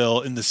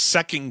Wytheville in the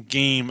second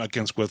game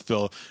against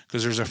Wytheville,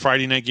 because there's a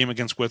Friday night game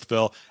against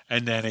Wytheville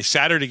and then a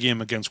Saturday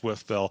game against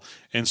Wytheville,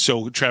 and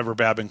so Trevor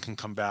Babin can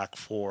come back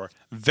for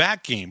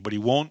that game, but he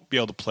won't be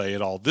able to play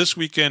at all this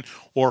weekend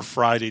or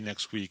Friday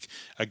next week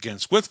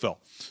against Wytheville.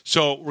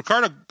 So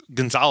Ricardo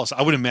Gonzalez,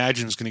 I would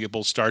imagine, is going to get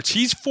both starts.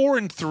 He's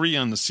 4-3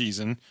 on the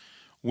season,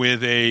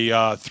 with a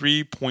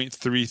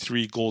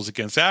 3.33 goals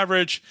against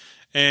average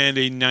and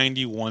a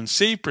 91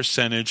 save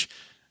percentage.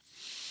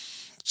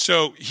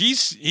 So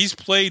he's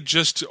played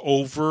just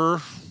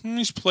over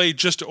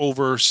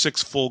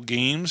 6 full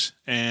games,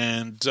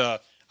 and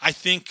I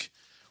think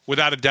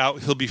without a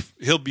doubt he'll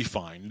be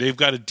fine. They've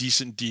got a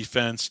decent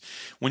defense.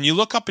 When you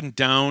look up and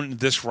down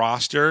this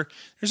roster,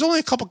 there's only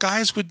a couple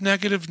guys with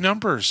negative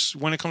numbers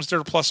when it comes to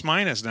their plus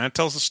minus, and that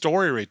tells the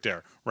story right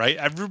there. Right,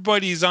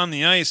 everybody's on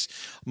the ice.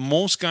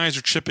 Most guys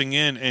are chipping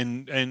in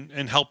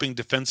and helping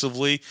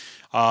defensively.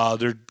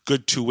 They're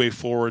good 2-way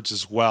forwards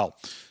as well.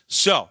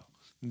 So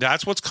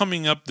that's what's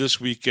coming up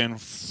this weekend,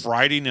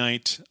 Friday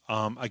night,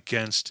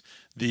 against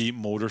the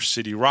Motor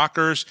City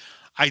Rockers.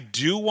 I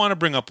do want to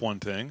bring up one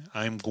thing.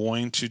 I'm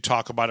going to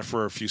talk about it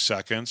for a few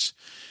seconds.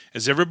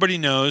 As everybody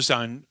knows,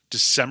 on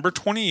December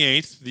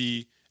 28th,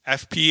 the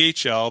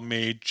FPHL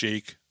made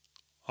Jake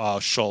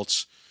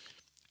Schultz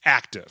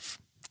active.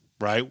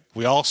 Right?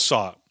 We all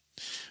saw it.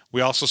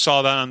 We also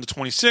saw that on the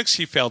 26th,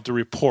 he failed to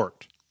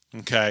report.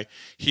 Okay?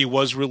 He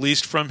was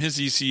released from his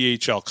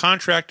ECHL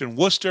contract in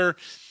Worcester,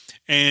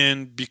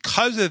 and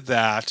because of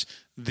that,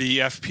 the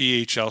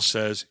FPHL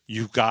says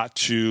you've got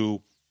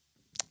to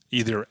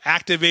either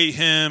activate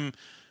him,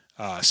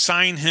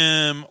 sign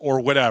him,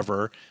 or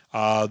whatever.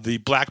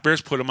 The Black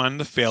Bears put him on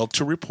the failed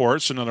to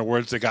report. So in other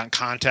words, they got in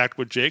contact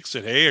with Jake,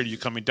 said, hey, are you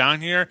coming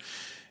down here?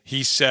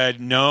 He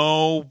said,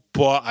 no,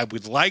 but I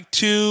would like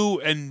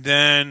to, and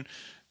then,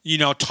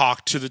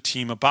 talk to the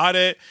team about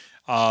it.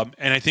 And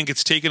I think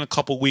it's taken a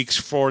couple weeks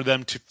for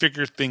them to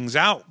figure things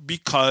out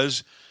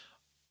because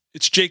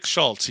it's Jake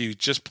Schultz. He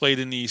just played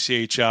in the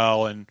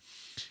ECHL, and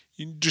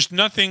just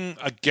nothing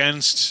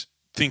against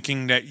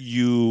thinking that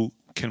you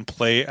can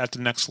play at the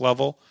next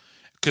level,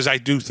 because I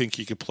do think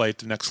he could play at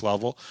the next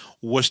level.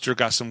 Worcester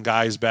got some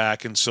guys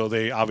back, and so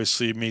they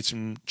obviously made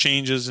some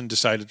changes and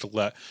decided to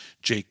let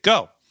Jake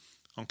go.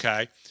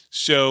 Okay,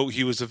 so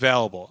he was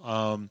available.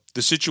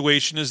 The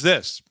situation is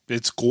this.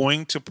 It's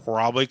going to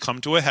probably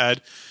come to a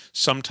head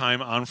sometime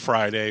on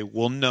Friday.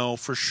 We'll know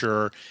for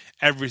sure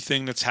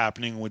everything that's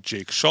happening with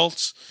Jake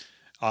Schultz.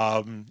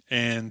 But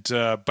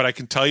I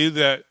can tell you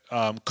that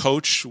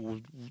Coach,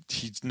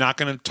 he's not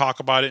going to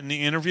talk about it in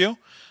the interview.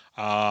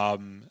 I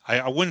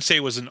wouldn't say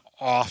it was an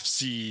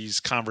off-seas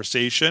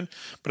conversation,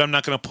 but I'm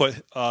not going to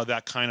put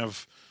that kind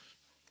of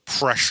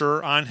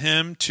pressure on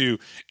him to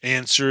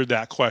answer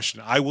that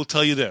question. I will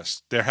tell you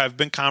this. There have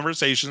been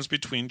conversations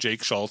between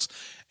Jake Schultz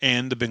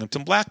and the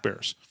Binghamton Black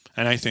Bears,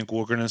 and I think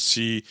we're going to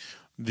see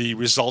the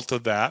result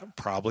of that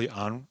probably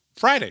on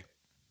Friday,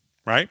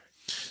 right?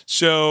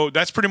 So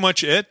that's pretty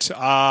much it.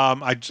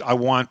 I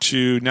want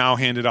to now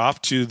hand it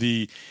off to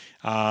the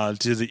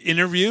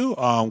interview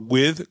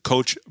with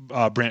Coach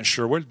Brant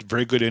Sherwood.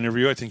 Very good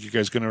interview. I think you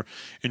guys are going to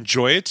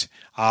enjoy it.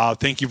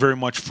 Thank you very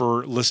much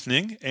for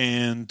listening,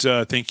 and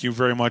thank you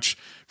very much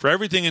for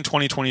everything in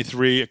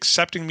 2023,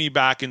 accepting me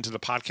back into the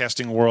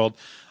podcasting world.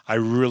 I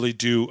really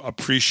do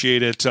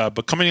appreciate it.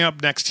 But coming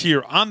up next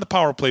here on the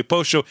Power Play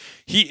Post Show,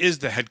 he is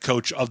the head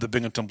coach of the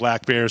Binghamton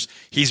Black Bears.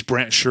 He's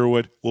Brant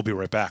Sherwood. We'll be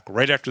right back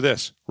right after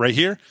this, right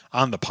here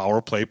on the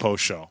Power Play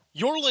Post Show.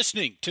 You're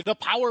listening to the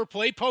Power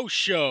Play Post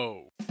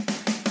Show.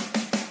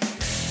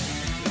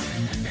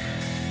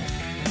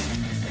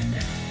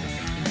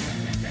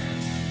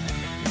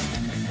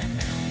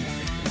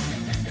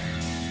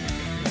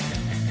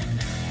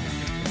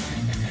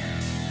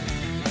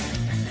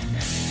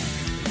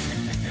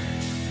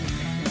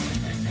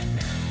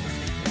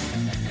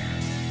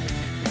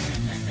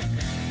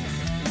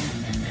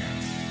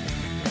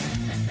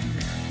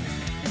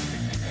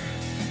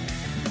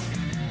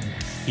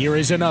 Here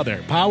is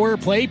another Power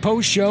Play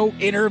Post Show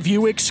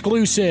interview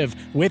exclusive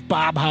with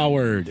Bob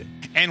Howard.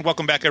 And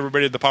welcome back,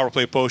 everybody, to the Power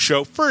Play Post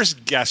Show.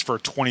 First guest for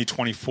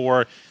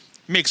 2024.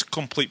 Makes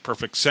complete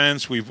perfect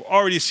sense. We've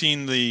already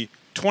seen the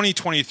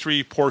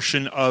 2023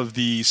 portion of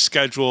the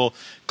schedule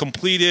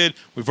completed.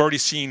 We've already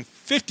seen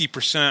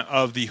 50%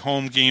 of the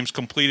home games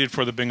completed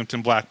for the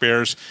Binghamton Black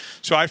Bears.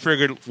 So I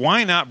figured,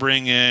 why not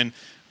bring in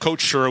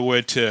Coach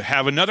Sherwood to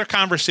have another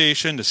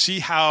conversation to see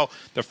how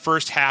the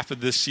first half of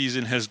this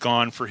season has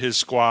gone for his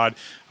squad.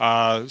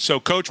 So,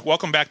 Coach,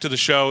 welcome back to the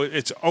show.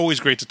 It's always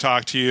great to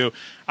talk to you.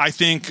 I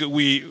think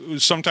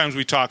sometimes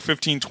we talk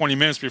 15, 20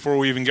 minutes before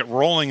we even get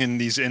rolling in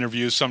these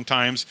interviews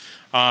sometimes,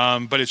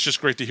 but it's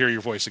just great to hear your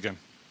voice again.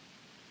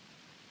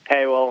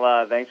 Hey,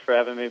 well, thanks for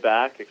having me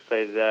back.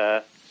 Excited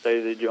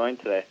to join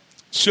today.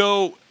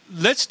 So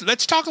let's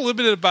talk a little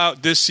bit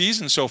about this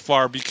season so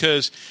far,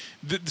 because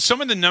some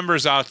of the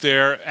numbers out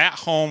there at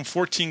home,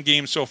 14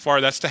 games so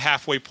far. That's the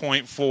halfway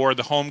point for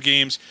the home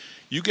games.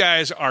 You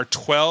guys are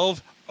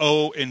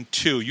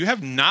 12-0-2. You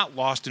have not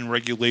lost in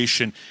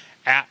regulation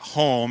at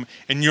home,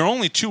 and your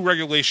only two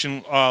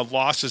regulation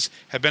losses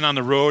have been on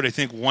the road. I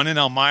think one in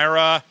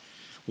Elmira,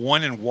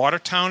 one in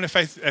Watertown,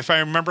 if I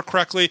remember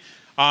correctly.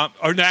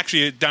 Or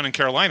actually down in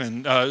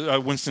Carolina,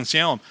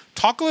 Winston-Salem.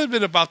 Talk a little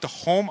bit about the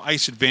home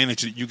ice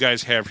advantage that you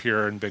guys have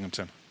here in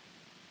Binghamton.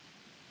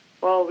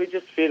 Well, we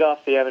just feed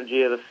off the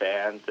energy of the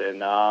fans,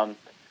 and I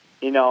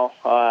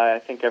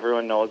think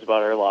everyone knows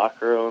about our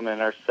locker room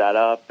and our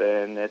setup,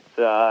 and it's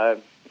a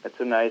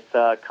nice,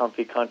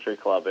 comfy country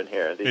club in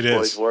here. These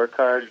boys work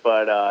hard,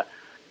 but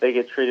they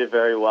get treated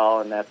very well,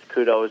 and that's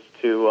kudos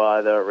to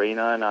the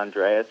arena and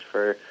Andreas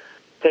for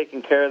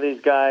taking care of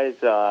these guys.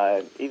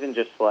 Even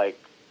just like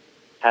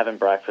having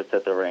breakfast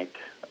at the rink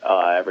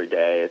every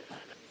day,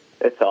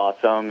 it's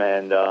awesome,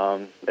 and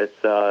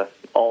it's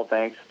all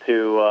thanks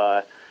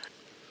to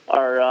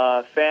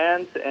our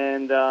fans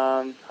and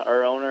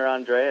our owner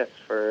Andreas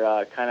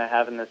for kind of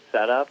having this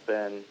set up,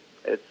 and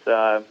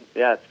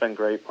it's been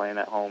great playing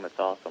at home. It's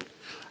awesome.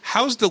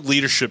 How's the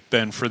leadership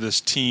been for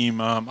this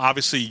team?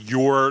 Obviously,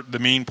 you're the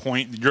main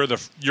point.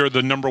 You're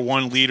the number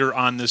one leader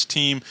on this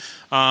team.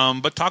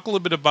 But talk a little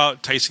bit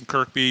about Tyson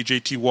Kirkby,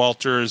 JT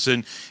Walters,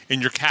 and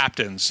your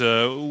captains.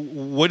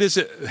 What has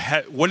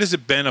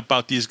it been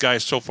about these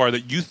guys so far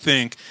that you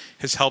think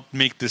has helped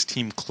make this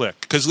team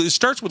click? Because it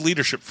starts with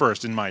leadership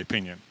first, in my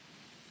opinion.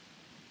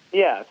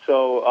 Yeah.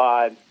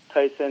 So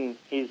Tyson,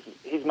 he's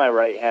my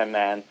right hand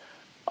man.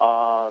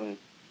 I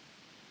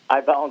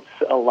bounce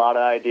a lot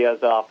of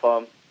ideas off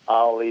him.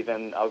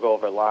 I'll go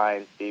over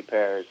lines, deep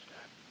pairs,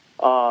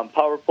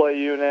 power play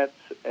units,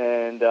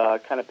 and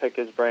kind of pick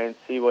his brain,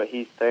 see what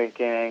he's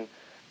thinking,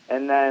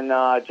 and then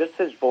just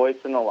his voice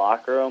in the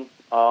locker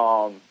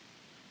room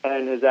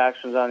and his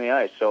actions on the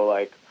ice. So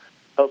like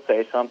he'll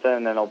say something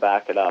and then he'll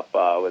back it up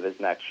with his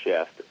next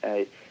shift.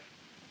 And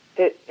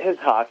his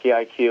hockey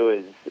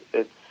IQ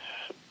it's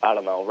I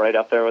don't know, right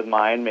up there with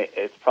mine.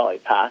 It's probably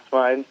past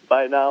mine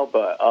by now,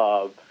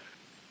 but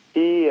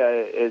he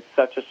is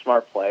such a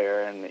smart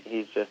player, and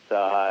he's just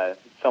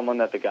someone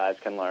that the guys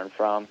can learn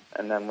from.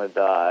 And then with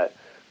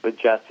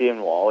Jesse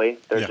and Wally,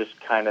 they're just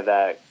kind of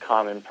that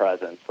common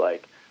presence.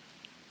 Like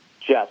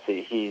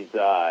Jesse, he's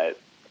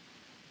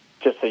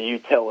just a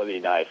utility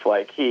knife.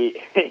 Like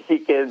he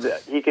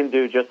can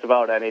do just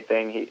about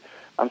anything.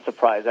 I'm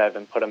surprised I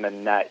haven't put him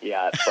in net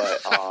yet,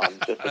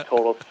 but just a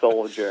total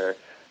soldier.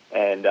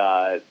 And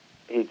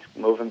he's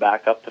moving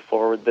back up to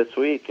forward this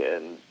week,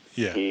 and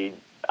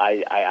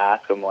I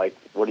asked him, like,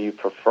 what do you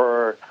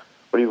prefer?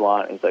 What do you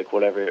want? And he's like,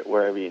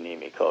 wherever you need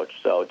me,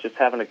 Coach. So just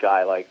having a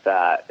guy like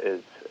that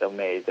is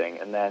amazing.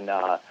 And then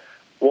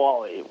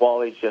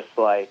Wally's just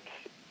like,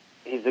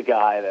 he's a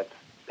guy that's,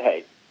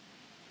 hey,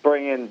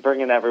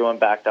 bringing everyone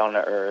back down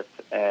to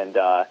earth and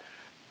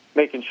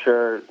making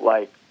sure,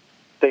 like,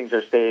 things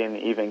are staying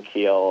even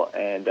keel.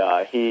 And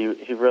he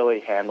really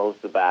handles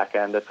the back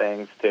end of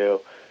things,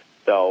 too.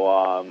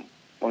 So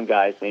when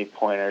guys need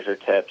pointers or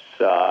tips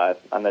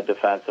on the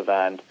defensive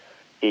end,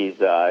 he's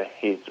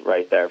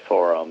right there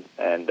for them.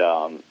 And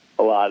a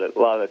lot of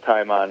the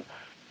time on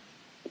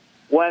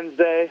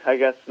Wednesday, I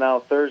guess now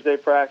Thursday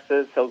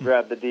practice, he'll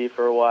grab the D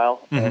for a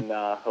while and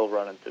he'll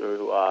run him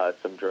through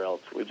some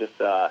drills.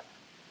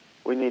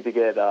 We need to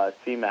get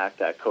CMAC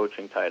that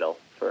coaching title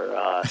for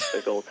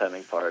the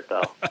goaltending part,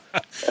 though.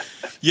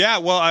 Yeah,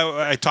 well,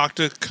 I talked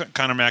to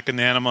Connor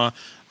McAnanama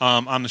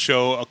on the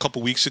show a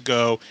couple weeks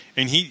ago,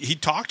 and he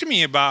talked to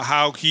me about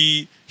how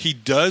he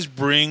does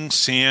bring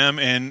Sam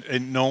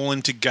and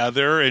Nolan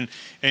together and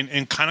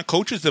kind of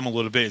coaches them a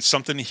little bit. It's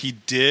something he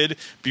did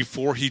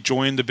before he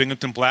joined the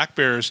Binghamton Black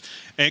Bears.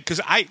 And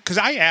because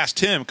I asked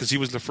him, because he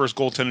was the first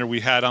goaltender we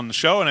had on the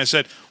show, and I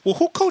said, well,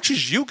 who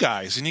coaches you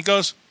guys? And he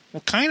goes,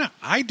 well, kind of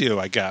I do,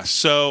 I guess.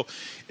 So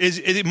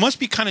it must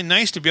be kind of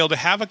nice to be able to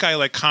have a guy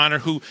like Connor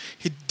who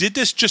he did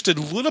this just a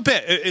little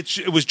bit.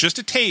 It was just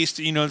a taste.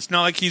 It's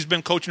not like he's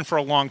been coaching for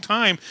a long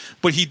time,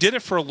 but he did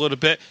it for a little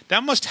bit.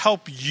 That must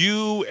help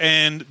you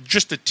and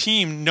just the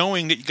team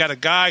knowing that you got a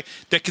guy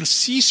that can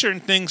see certain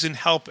things and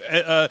help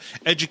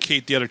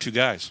educate the other two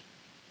guys.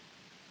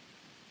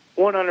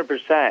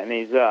 100%.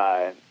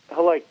 And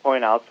he'll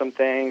point out some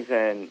things,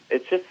 and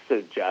it's just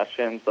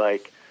suggestions.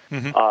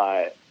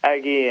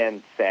 Aggie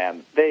and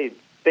Sam, they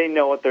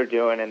know what they're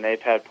doing, and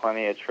they've had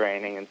plenty of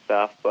training and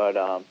stuff. But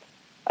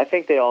I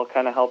think they all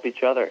kind of help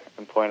each other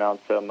and point out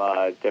some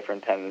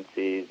different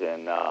tendencies,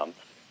 and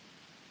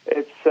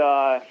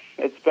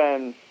it's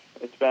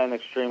been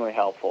extremely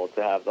helpful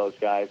to have those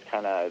guys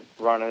kind of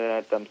running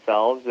it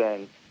themselves.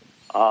 And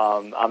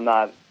I'm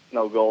not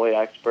no goalie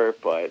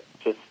expert, but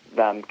just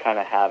them kind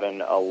of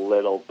having a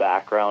little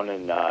background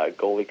in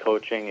goalie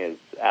coaching is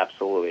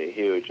absolutely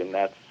huge, and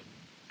that's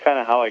kind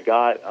of how I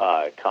got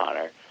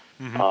Connor.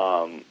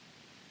 Mm-hmm.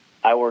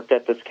 I worked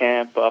at this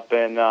camp up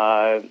in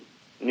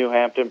New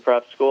Hampton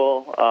Prep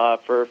School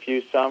for a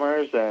few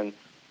summers, and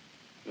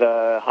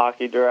the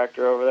hockey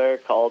director over there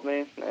called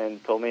me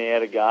and told me he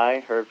had a guy,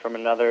 heard from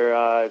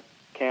another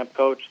camp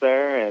coach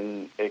there,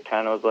 and it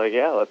kind of was like,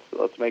 yeah,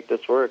 let's make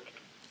this work.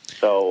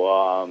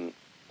 So,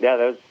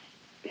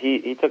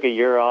 he took a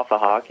year off of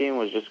hockey and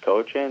was just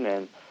coaching,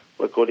 and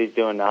look what he's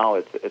doing now.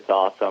 It's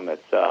awesome.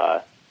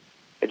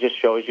 It just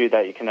shows you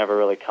that you can never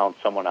really count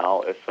someone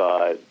out if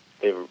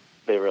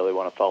they really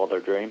want to follow their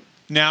dream.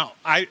 Now,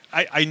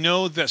 I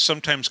know that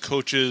sometimes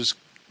coaches,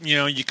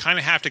 you kind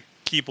of have to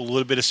keep a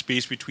little bit of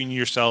space between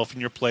yourself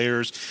and your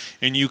players,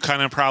 and you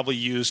kind of probably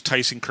use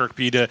Tyson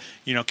Kirkby to,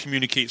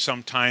 communicate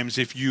sometimes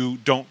if you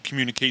don't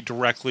communicate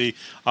directly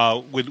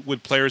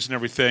with players and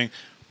everything.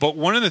 But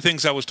one of the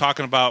things I was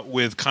talking about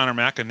with Connor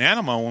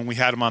McAnanama when we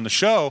had him on the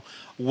show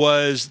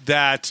was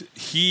that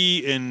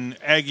he and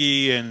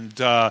Aggie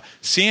and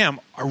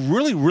Sam are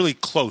really, really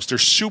close. They're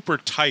super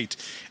tight.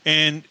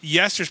 And,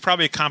 yes, there's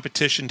probably a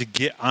competition to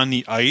get on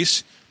the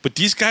ice, but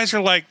these guys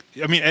are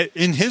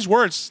in his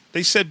words,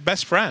 they said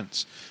best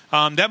friends.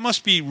 That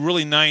must be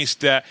really nice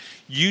that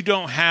you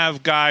don't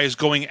have guys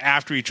going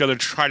after each other to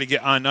try to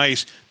get on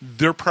ice.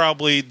 They're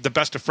probably the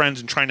best of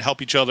friends and trying to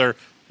help each other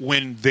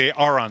when they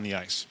are on the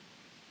ice.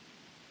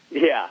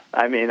 Yeah,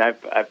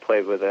 I've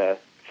played with a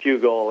few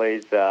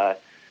goalies.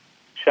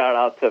 Shout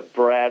out to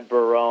Brad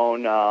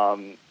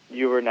Barone.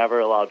 You were never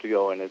allowed to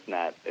go in his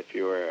net if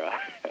you were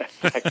a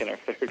second or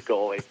third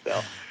goalie.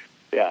 So,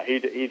 yeah,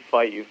 he'd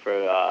fight you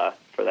for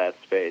that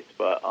space.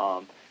 But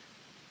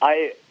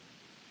I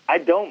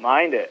don't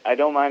mind it. I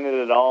don't mind it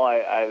at all.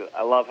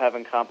 I love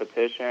having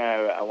competition.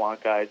 I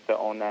want guys to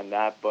own that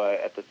net, but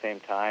at the same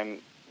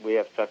time, we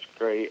have such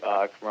great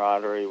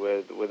camaraderie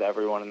with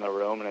everyone in the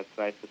room, and it's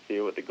nice to see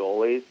it with the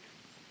goalies.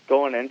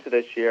 Going into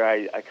this year,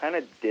 I kind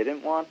of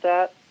didn't want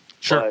that,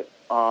 sure.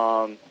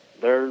 But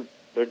they're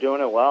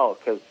doing it well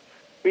because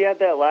we had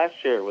that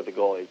last year with the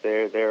goalies.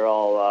 They're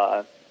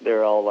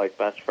all like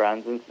best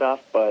friends and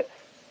stuff. But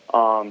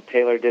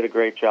Taylor did a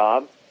great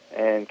job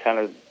and kind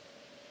of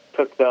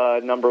took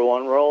the number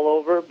one role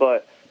over.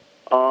 But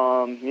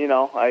I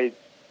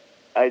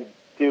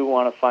do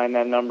want to find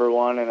that number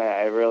one, and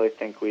I really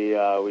think we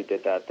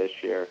did that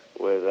this year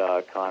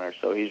with Connor.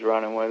 So he's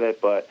running with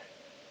it. But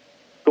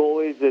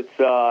goalies, it's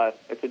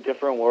a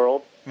different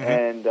world, mm-hmm.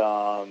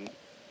 And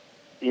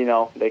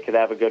they could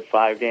have a good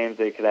 5 games,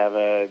 they could have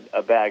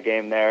a bad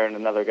game there, and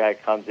another guy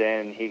comes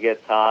in and he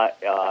gets hot.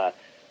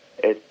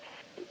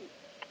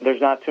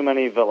 There's not too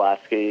many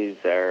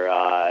Valeskis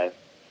or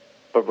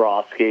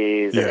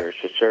Bobrovskis or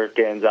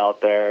Shesterkins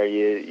out there.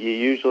 You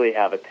usually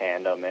have a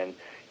tandem, and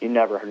you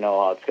never know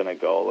how it's going to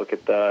go. Look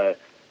at the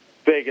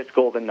Vegas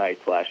Golden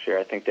Knights last year.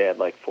 I think they had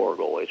 4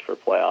 goalies for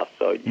playoffs,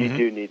 so you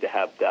do need to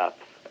have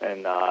depth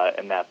in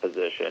that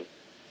position.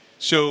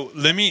 So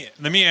let me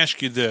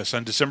ask you this.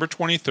 On December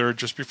 23rd,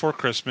 just before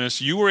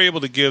Christmas, you were able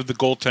to give the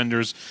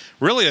goaltenders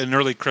really an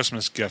early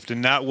Christmas gift,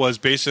 and that was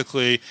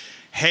basically,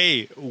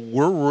 hey,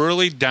 we're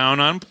really down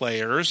on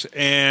players,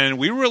 and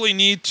we really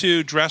need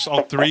to dress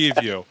all 3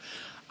 of you.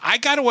 I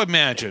got to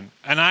imagine,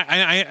 and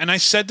I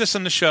said this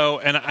on the show,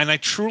 and I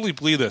truly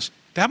believe this,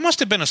 that must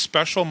have been a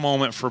special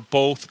moment for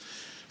all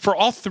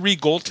 3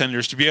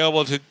 goaltenders to be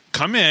able to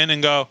come in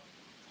and go,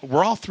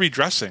 we're all 3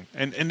 dressing.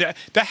 And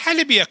that had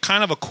to be a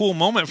kind of a cool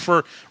moment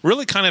for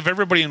really kind of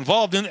everybody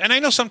involved. And I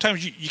know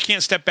sometimes you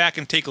can't step back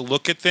and take a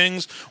look at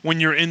things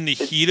when you're in the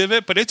heat of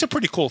it, but it's a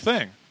pretty cool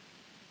thing.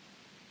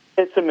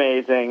 It's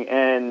amazing.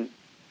 And,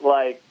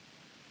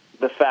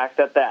 the fact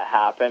that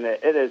happened,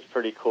 it is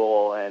pretty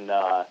cool. And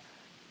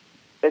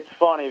it's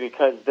funny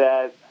because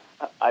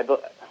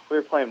we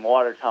were playing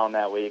Watertown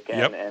that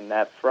weekend, and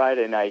that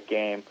Friday night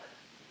game,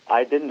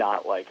 I did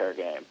not like our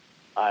game.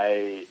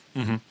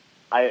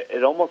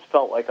 It almost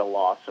felt like a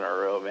loss in our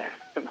room.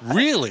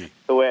 Really?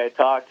 The way I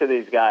talked to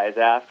these guys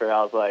after,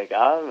 I was like,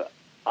 I'm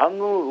a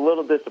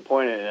little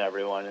disappointed in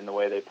everyone in the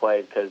way they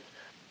played because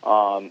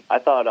I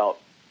thought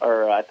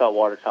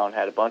Watertown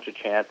had a bunch of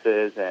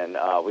chances, and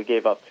we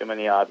gave up too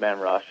many odd man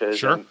rushes.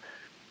 Sure. And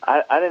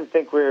I didn't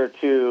think we were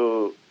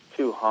too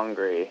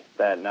hungry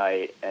that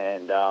night.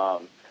 And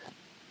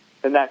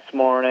the next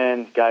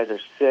morning, guys are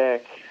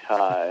sick.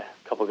 A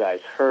couple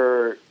guys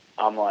hurt.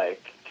 I'm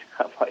like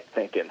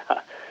thinking,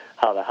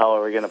 how the hell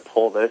are we going to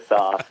pull this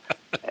off?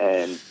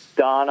 And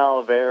Don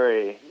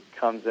Oliveri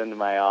comes into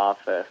my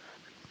office,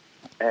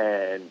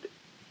 and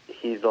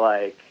he's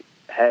like,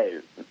 "Hey,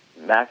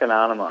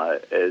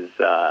 McAnonima is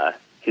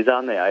he's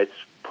on the ice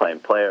playing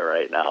player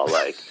right now.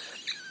 Like,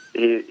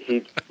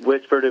 he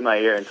whispered in my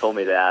ear and told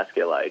me to ask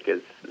you, like,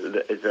 is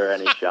there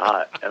any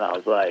shot?" And I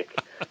was like,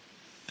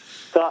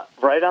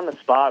 right on the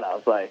spot, I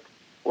was like,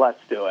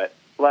 let's do it,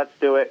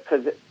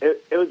 because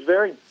it was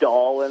very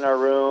dull in our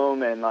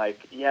room, and like,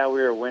 yeah,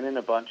 we were winning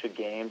a bunch of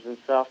games and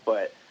stuff,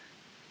 but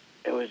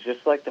it was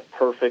just like the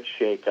perfect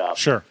shake-up.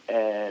 Sure.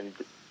 And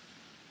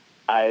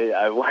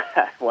I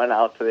went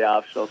out to the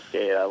optional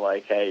skate. I'm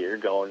like, "Hey, you're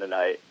going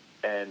tonight."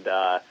 And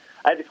I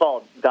had to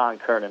call Don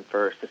Kernan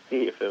first to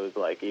see if it was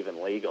like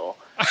even legal.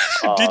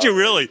 Did you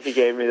really? He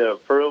gave me the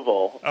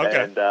approval.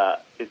 Okay. And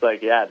he's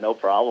like, "Yeah, no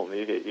problem.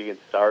 You can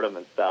start him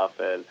and stuff."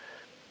 And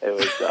it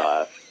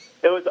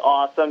was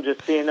awesome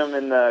just seeing him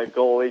in the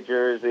goalie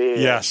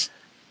jersey. Yes.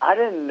 I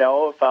didn't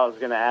know if I was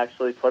going to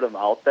actually put him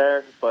out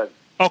there, but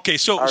okay.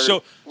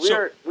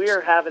 We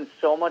were having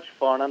so much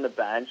fun on the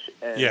bench,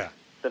 and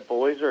the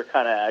boys were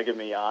kind of egging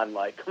me on,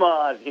 like, "Come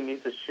on, he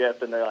needs a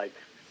shift," and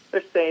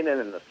they're staying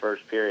in the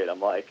first period. I'm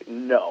like,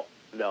 no,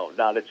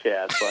 not a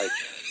chance.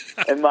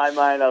 Like, in my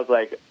mind, I was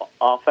like,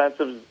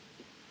 offensive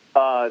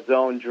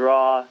zone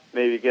draw,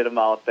 maybe get him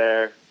out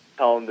there,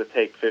 tell him to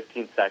take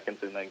 15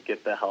 seconds, and then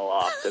get the hell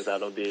off, because I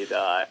don't need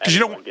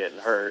anyone getting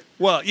hurt.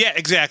 Well, yeah,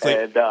 exactly.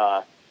 And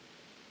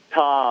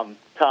Tom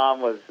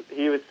was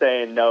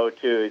saying no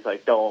too. He's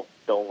like, don't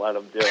let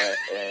him do it.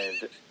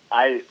 And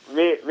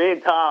me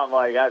and Tom,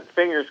 like,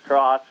 fingers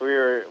crossed. We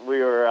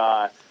were.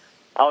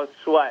 I was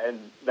sweating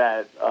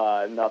that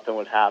nothing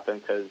would happen,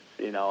 because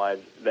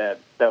that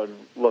would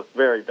look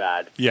very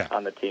bad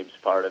on the team's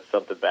part if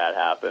something bad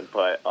happened.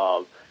 But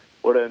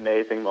what an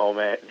amazing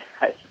moment!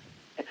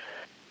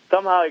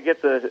 Somehow he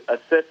gets an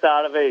assist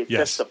out of it. He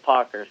tips the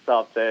puck or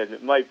something.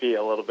 It might be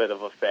a little bit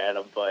of a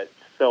phantom, but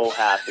so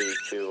happy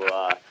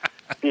to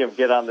see him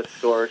get on the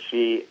score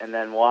sheet and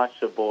then watch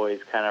the boys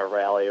kind of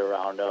rally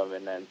around him,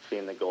 and then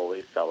seeing the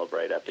goalies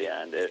celebrate at the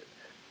end.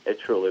 It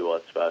truly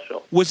was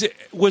special.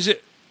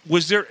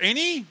 Was there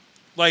any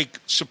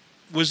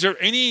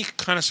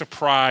kind of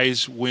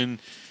surprise when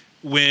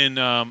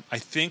I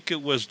think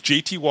it was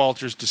JT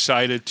Walters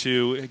decided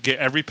to get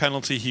every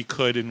penalty he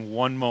could in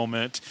one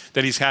moment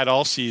that he's had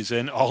all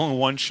season, all in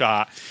one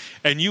shot,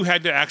 and you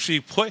had to actually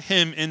put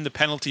him in the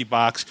penalty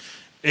box,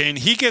 and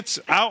he gets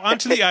out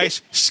onto the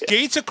ice,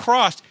 skates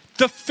across.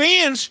 The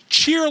fans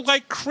cheer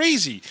like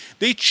crazy.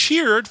 They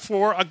cheered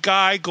for a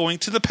guy going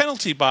to the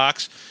penalty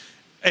box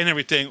and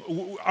everything.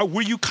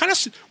 Were you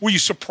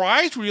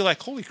surprised? Were you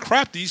like, holy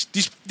crap,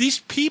 these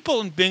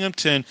people in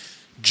Binghamton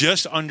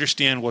just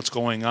understand what's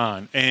going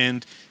on?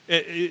 And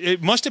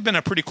it must have been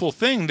a pretty cool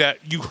thing that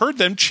you heard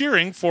them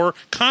cheering for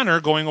Connor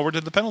going over to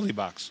the penalty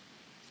box.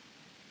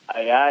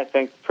 Yeah, I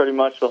think pretty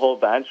much the whole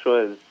bench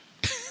was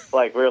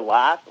like,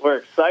 we're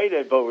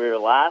excited, but we were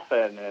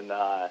laughing, and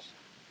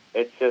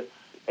it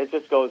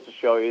just goes to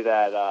show you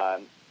that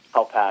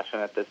how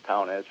passionate this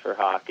town is for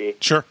hockey.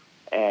 Sure.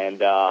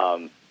 And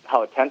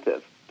how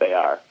attentive they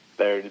are.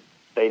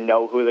 They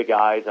know who the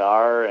guys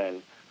are,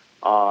 and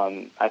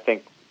I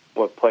think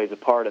what plays a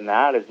part in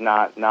that is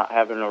not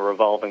having a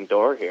revolving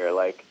door here.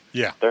 Like,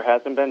 there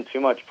hasn't been too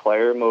much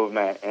player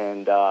movement,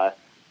 and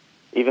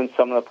even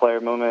some of the player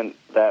movement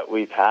that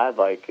we've had,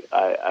 like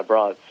I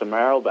brought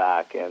Samaro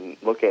back, and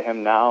look at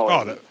him now,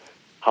 and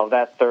how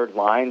that third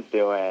line's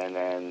doing,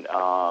 and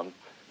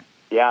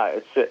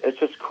it's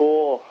just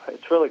cool.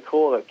 It's really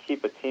cool to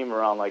keep a team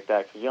around like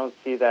that, because you don't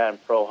see that in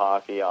pro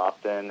hockey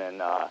often,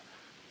 and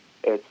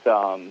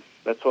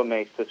that's what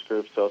makes this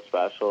group so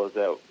special, is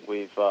that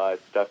we've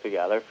stuck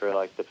together for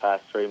like the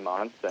past 3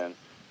 months, and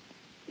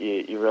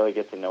you really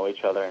get to know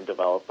each other and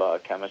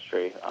develop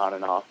chemistry on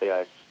and off the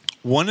ice.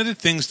 One of the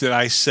things that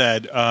I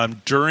said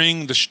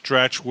during the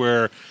stretch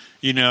where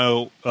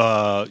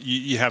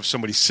you have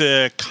somebody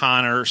sick,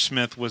 Connor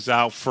Smith was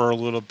out for a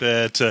little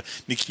bit,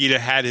 Nikita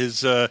had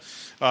his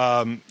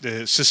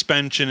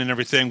suspension and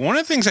everything. One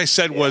of the things I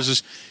said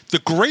was the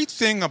great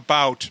thing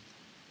about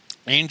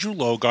Andrew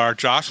Logar,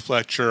 Josh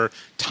Fletcher,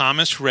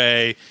 Thomas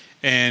Ray,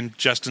 and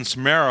Justin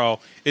Samaro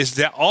is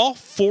that all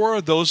four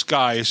of those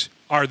guys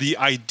are the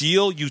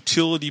ideal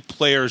utility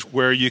players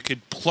where you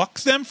could pluck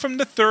them from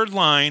the third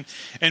line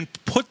and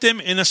put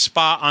them in a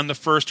spot on the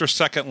first or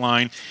second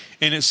line,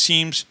 and it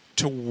seems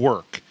to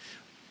work.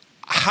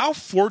 How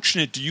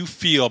fortunate do you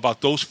feel about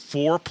those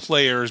four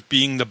players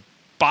being the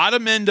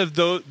bottom end of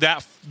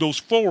those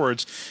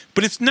forwards?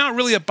 But it's not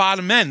really a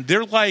bottom end.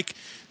 They're like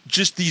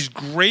just these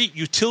great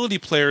utility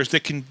players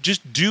that can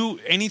just do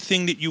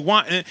anything that you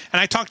want. And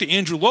I talked to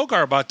Andrew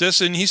Logar about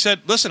this, and he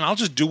said, listen, I'll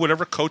just do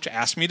whatever coach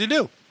asks me to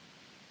do.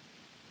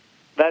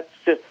 That's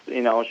just,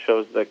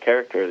 shows the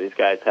character these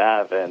guys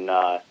have, and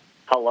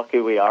how lucky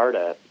we are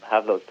to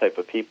have those type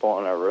of people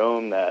in our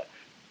room that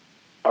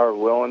are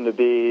willing to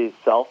be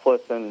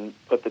selfless and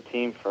put the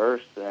team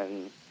first.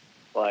 And,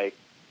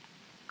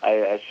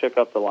 I shook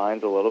up the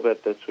lines a little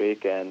bit this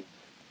week, and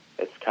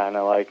it's kind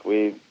of like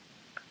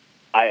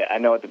I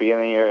know at the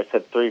beginning of the year I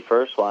said 3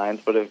 first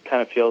lines, but it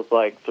kind of feels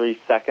like 3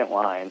 second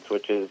lines,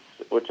 which is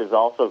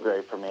also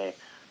great for me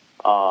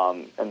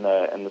in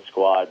the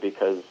squad,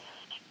 because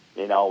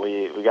we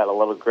got a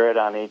little grit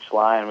on each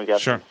line, we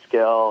got some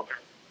skill,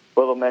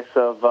 little mix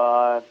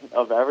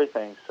of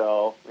everything.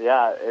 So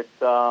yeah,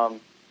 it's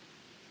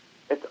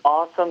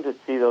awesome to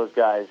see those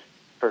guys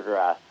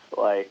progress.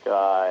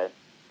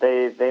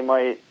 They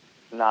might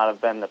not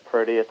have been the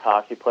prettiest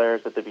hockey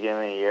players at the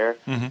beginning of the year.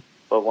 Mm-hmm.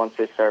 But once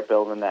they start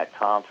building that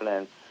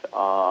confidence,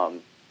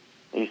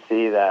 you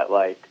see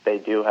that they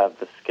do have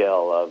the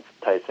skill of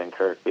Tyson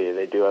Kirkby.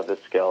 They do have the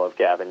skill of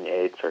Gavin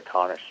Yates or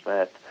Connor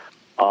Smith.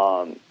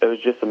 It was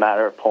just a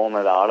matter of pulling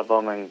it out of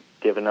them and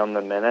giving them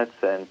the minutes,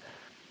 and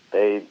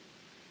they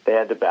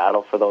had to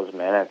battle for those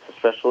minutes.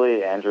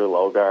 Especially Andrew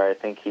Logar. I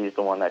think he's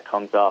the one that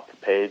comes off the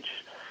page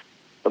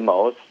the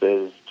most.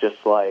 Is just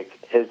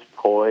his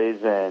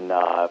poise and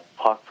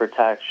puck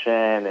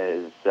protection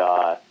is.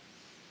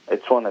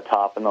 It's one of the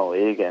top in the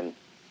league, and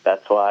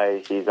that's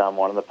why he's on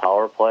one of the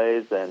power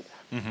plays, and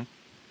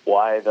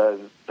why the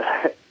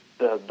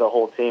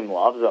whole team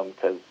loves him,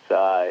 because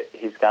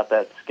he's got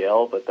that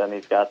skill, but then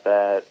he's got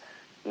that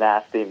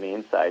nasty,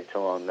 mean side to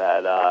him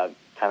that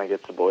kind of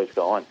gets the boys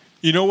going.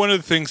 One of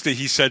the things that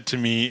he said to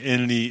me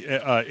in the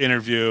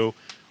interview,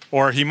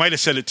 or he might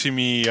have said it to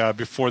me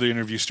before the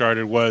interview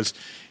started, was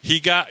he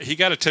got a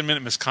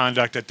 10-minute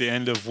misconduct at the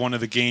end of one of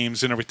the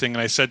games and everything,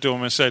 and I said to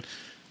him,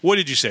 what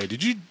did you say?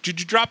 Did you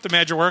drop the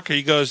magic work?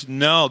 He goes,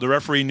 no, the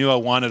referee knew I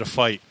wanted a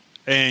fight,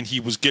 and he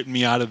was getting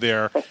me out of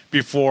there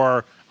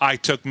before I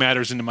took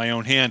matters into my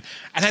own hand.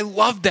 And I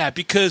love that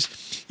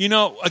because,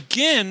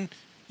 again,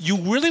 you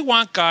really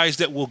want guys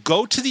that will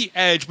go to the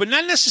edge, but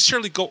not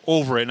necessarily go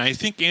over it. And I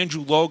think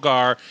Andrew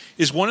Logar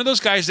is one of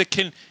those guys that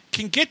can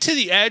get to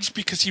the edge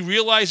because he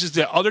realizes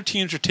that other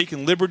teams are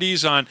taking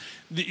liberties on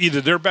either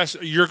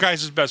your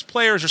guys' best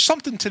players or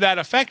something to that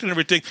effect and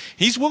everything.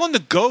 He's willing to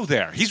go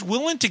there. He's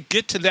willing to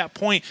get to that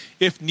point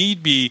if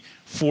need be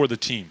for the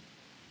team.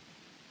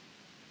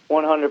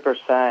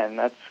 100%.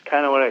 That's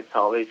kind of what I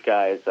tell these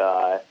guys.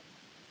 I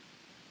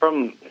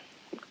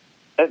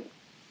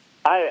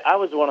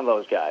was one of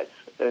those guys.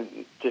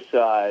 Just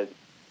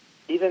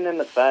even in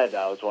the Fed,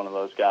 I was one of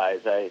those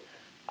guys.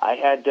 I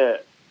had to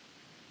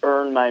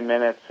earn my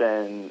minutes,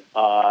 and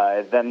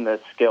then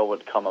the skill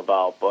would come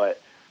about. But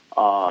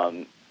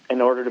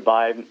in order to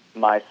buy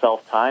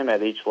myself time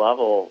at each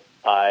level,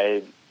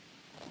 I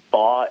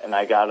bought and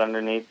I got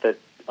underneath the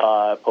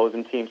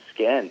opposing team's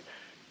skin,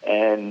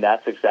 and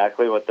that's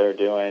exactly what they're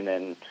doing.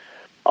 And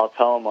I'll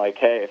tell them,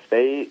 hey,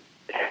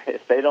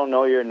 if they don't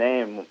know your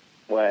name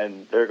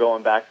when they're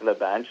going back to the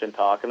bench and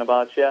talking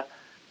about you,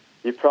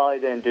 you probably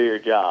didn't do your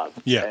job.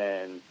 Yeah.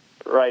 And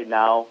right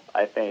now,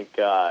 I think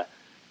the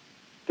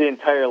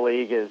entire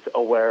league is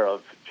aware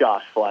of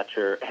Josh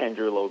Fletcher,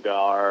 Andrew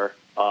Logar,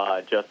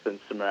 Justin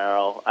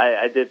Samaro.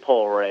 I did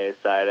pull Ray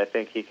aside. I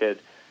think he could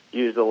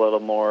use a little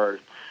more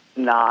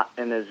snot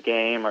in his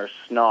game or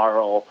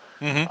snarl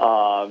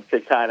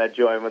to kind of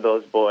join with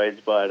those boys.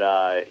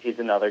 But he's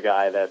another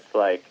guy that's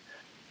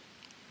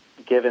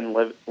given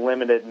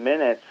limited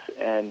minutes,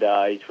 and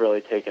he's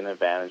really taken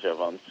advantage of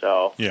them.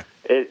 So yeah,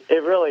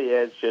 it really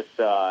is just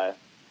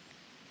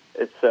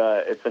it's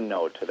a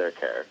note to their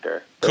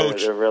character.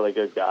 Coach, they're really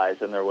good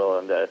guys, and they're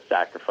willing to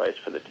sacrifice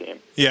for the team.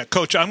 Yeah,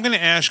 Coach, I'm going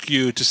to ask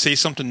you to say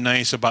something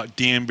nice about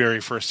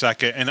Danbury for a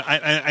second, and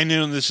I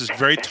know this is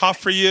very tough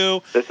for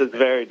you. This is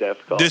very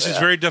difficult. This is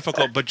very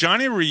difficult, but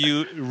Johnny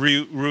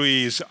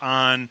Ruiz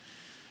on,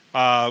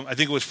 I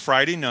think it was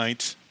Saturday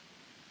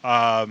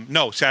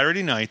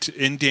night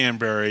in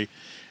Danbury,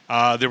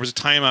 there was a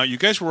timeout. You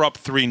guys were up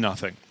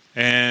 3-0.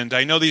 And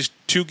I know these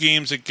 2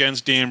 games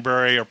against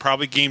Danbury are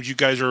probably games you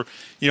guys are,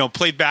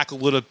 played back a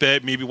little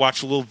bit, maybe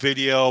watched a little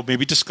video,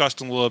 maybe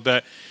discussed a little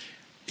bit.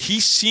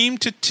 He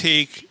seemed to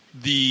take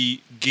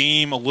the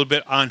game a little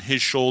bit on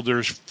his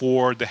shoulders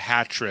for the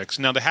hat tricks.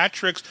 Now, the hat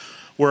tricks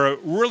were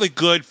really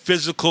good,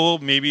 physical,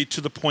 maybe to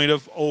the point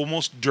of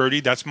almost dirty.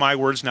 That's my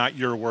words, not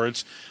your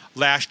words.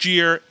 Last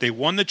year, they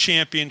won the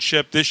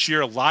championship. This year,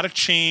 a lot of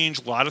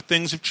change. A lot of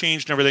things have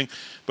changed and everything.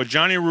 But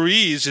Johnny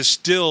Ruiz is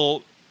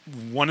still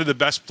one of the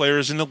best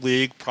players in the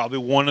league, probably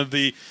one of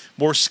the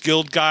more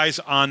skilled guys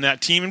on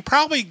that team, and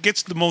probably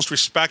gets the most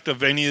respect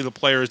of any of the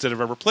players that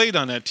have ever played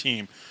on that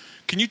team.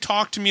 Can you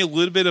talk to me a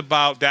little bit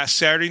about that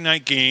Saturday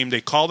night game?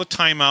 They called a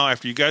timeout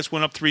after you guys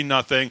went up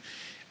 3-0,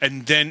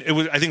 and then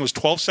I think it was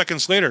 12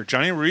 seconds later,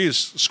 Johnny Ruiz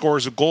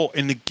scores a goal,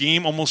 and the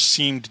game almost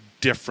seemed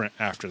different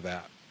after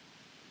that.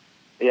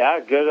 Yeah,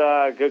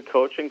 good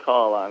coaching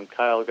call on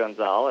Kyle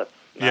Gonzalez.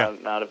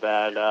 Not a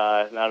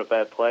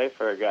bad play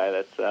for a guy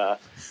that's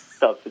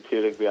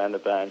substituting behind the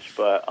bench.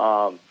 But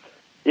so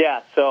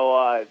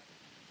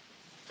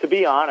to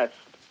be honest,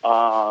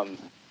 I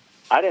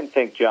didn't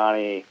think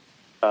Johnny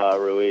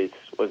Ruiz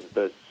was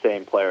the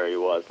same player he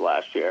was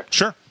last year.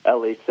 Sure. At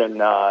least in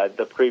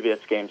the previous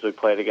games we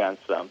played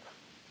against them.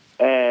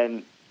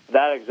 And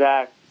that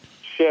exact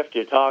shift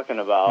you're talking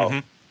about,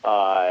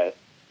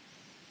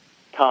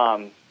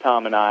 Tom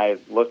and I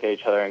looked at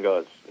each other and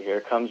goes,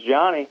 "Here comes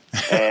Johnny,"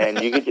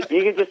 and you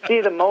could just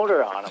see the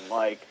motor on him.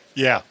 Like,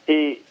 yeah,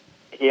 he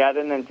had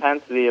an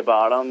intensity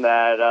about him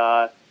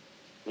that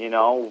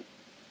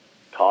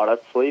caught us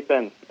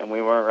sleeping, and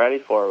we weren't ready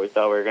for it. We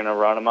thought we were going to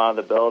run him out of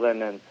the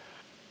building. And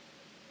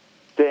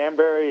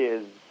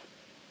Danbury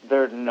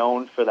they're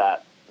known for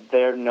that.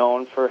 They're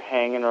known for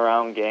hanging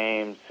around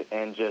games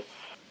and just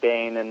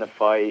staying in the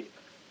fight,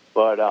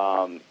 but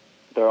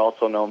they're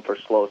also known for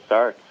slow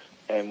starts.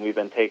 And we've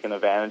been taking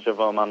advantage of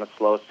them on the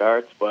slow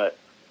starts, but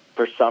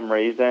for some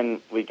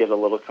reason we get a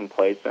little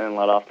complacent and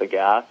let off the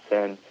gas,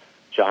 and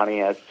Johnny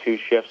has 2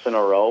 shifts in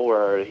a row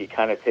where he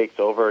kind of takes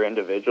over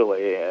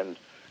individually, and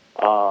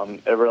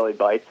it really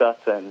bites us.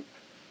 And,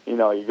 you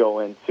go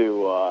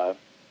into,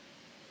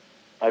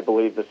 I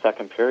believe, the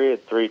second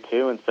period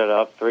 3-2 instead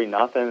of up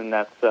 3-0, and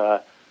that's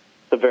a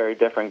very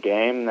different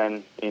game.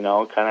 Then, kind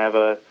of have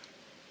a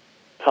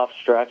tough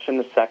stretch in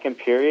the second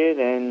period,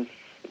 and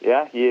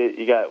yeah,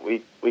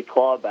 we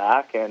clawed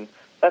back, and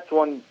that's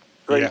one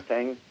great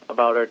thing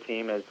about our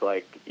team is,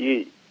 like,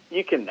 you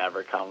can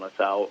never count us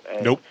out.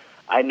 And nope.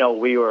 I know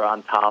we were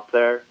on top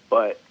there,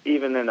 but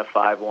even in a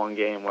 5-1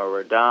 game where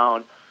we're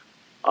down,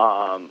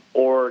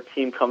 or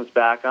team comes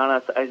back on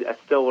us, I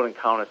still wouldn't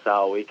count us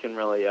out. We can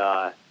really,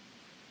 I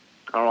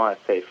don't want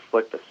to say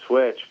flick the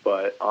switch,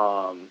 but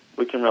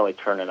we can really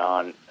turn it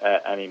on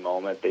at any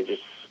moment. They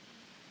just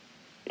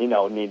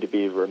need to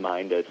be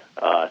reminded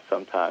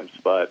sometimes.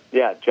 But,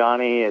 yeah,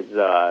 Johnny is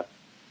a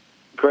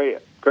great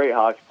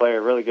hockey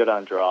player, really good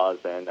on draws,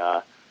 and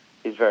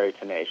he's very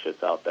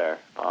tenacious out there.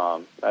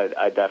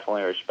 I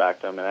definitely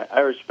respect him, and I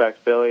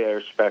respect Billy. I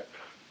respect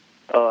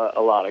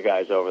a lot of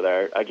guys over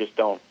there. I just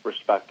don't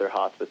respect their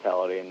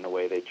hospitality and the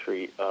way they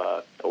treat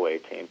away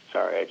teams.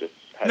 Sorry, I just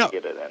had to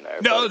get it in there.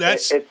 No,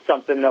 but it's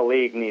something the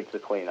league needs to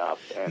clean up,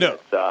 and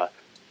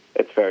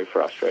it's very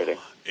frustrating.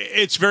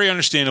 It's very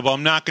understandable.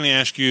 I'm not going to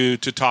ask you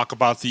to talk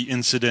about the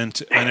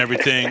incident and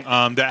everything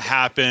that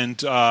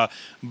happened,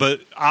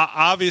 but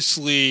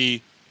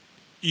obviously,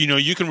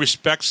 you can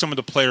respect some of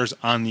the players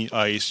on the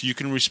ice. You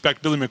can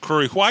respect Billy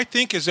McCrory, who I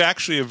think is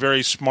actually a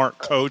very smart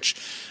coach.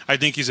 I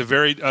think he's a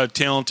very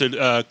talented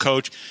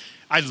coach.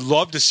 I'd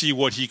love to see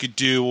what he could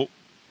do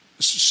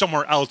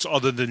somewhere else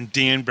other than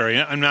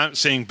Danbury. I'm not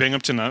saying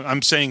Binghamton.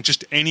 I'm saying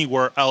just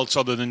anywhere else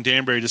other than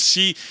Danbury to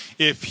see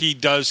if he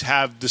does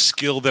have the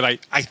skill that I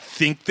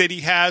think that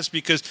he has,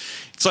 because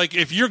it's like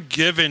if you're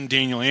given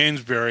Daniel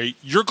Ansbury,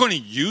 you're going to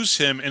use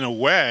him in a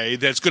way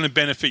that's going to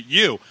benefit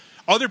you.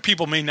 Other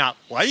people may not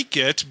like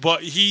it,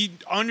 but he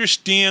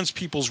understands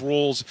people's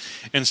roles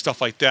and stuff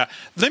like that.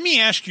 Let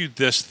me ask you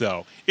this,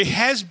 though. It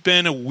has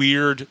been a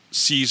weird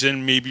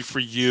season, maybe for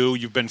you.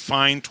 You've been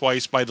fined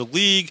twice by the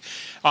league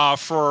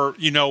for,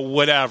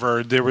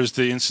 whatever. There was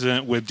the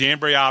incident with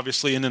Danbury,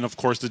 obviously, and then, of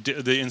course,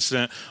 the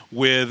incident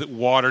with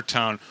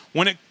Watertown.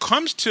 When it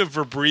comes to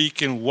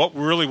Verbeek and what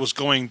really was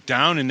going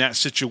down in that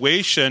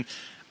situation,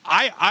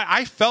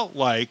 I felt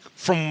like,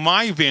 from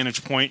my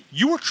vantage point,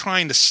 you were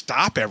trying to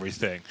stop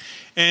everything.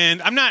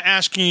 And I'm not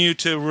asking you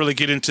to really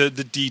get into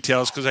the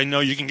details because I know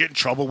you can get in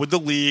trouble with the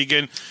league.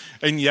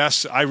 And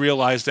yes, I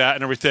realize that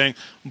and everything.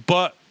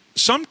 But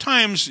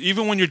sometimes,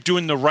 even when you're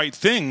doing the right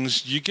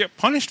things, you get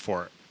punished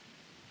for it.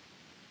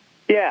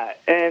 Yeah,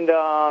 and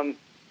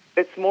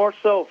it's more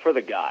so for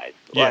the guys.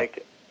 Yeah.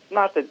 Like,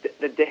 not the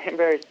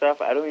Danbury stuff.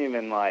 I don't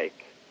even,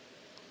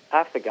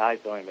 half the guys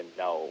don't even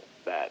know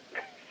that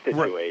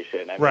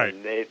situation. Right. I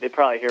mean, they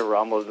probably hear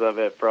rumbles of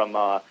it from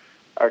our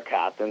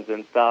captains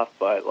and stuff,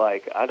 but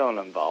I don't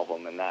involve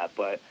them in that.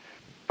 But as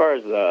far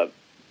as the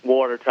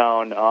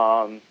Watertown,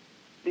 I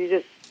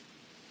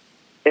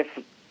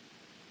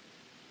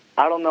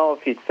don't know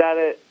if he said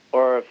it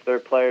or if their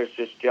players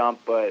just jump,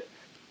 but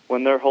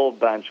when their whole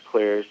bench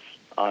clears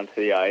onto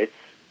the ice,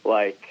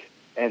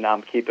 and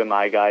I'm keeping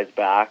my guys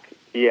back,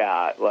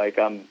 yeah,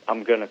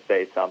 I'm gonna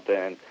say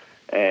something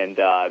and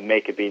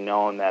make it be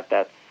known that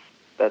that's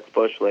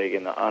bush league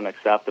and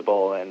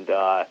unacceptable and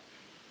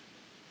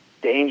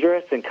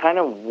dangerous, and kind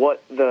of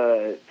what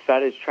the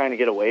Fed is trying to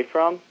get away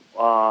from,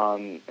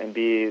 and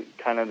be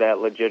kind of that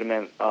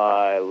legitimate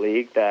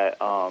league that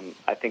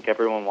I think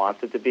everyone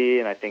wants it to be,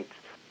 and I think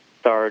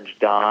Sarge,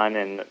 Don,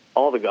 and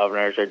all the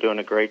governors are doing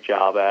a great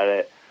job at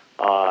it.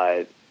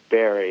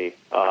 Barry,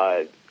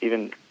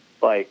 even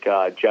like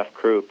Jeff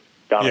Krupp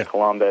down in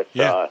Columbus,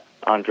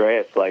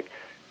 Andreas, like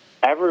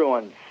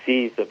everyone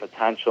sees the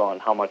potential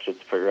and how much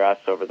it's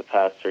progressed over the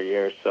past 3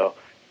 years. So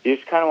you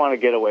just kind of want to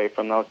get away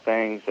from those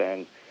things.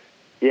 And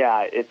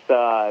yeah, it's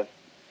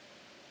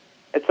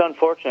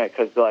unfortunate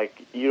because like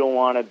you don't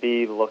want to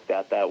be looked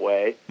at that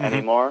way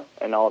anymore.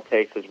 And all it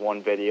takes is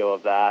one video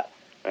of that,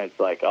 and it's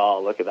like,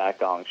 oh, look at that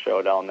gong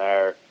show down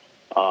there.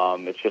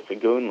 It's just a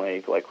goon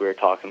league, like we were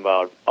talking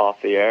about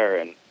off the air,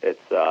 and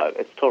it's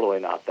totally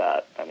not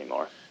that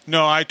anymore.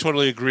 No, I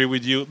totally agree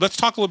with you. Let's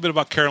talk a little bit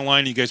about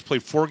Carolina. You guys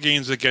played 4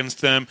 games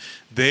against them.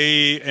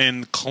 They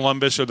and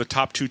Columbus are the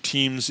top 2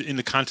 teams in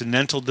the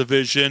Continental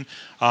Division.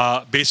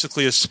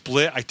 Basically a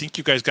split. I think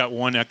you guys got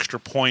 1 extra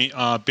point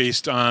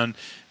based on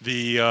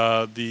the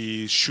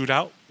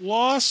shootout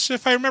loss,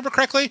 if I remember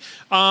correctly.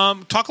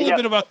 Talk a little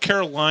bit about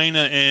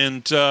Carolina,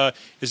 and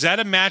is that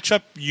a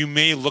matchup you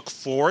may look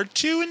forward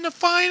to in the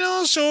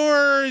finals,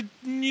 or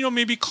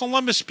maybe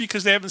Columbus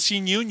because they haven't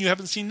seen you and you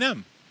haven't seen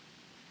them?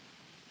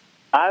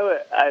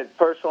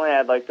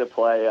 I'd like to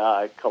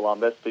play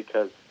Columbus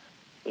because,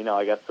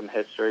 I got some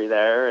history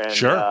there, and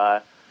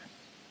sure.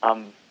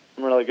 I'm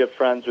really good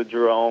friends with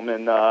Jerome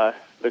and the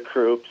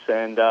Krupps,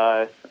 and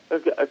a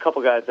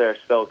couple guys that are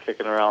still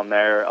kicking around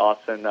there,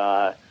 Austin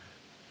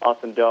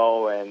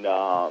Doe and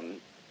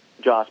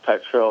Josh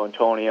Petro,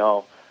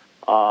 Antonio,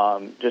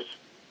 just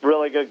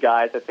really good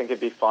guys. I think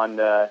it'd be fun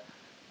to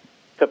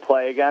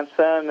play against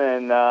them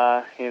and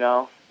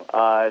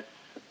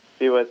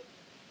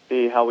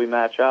see how we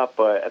match up,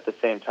 but at the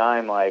same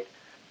time, like,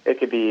 it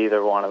could be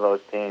either one of those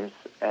teams,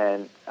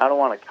 and I don't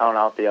want to count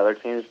out the other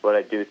teams, but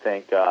I do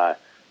think they're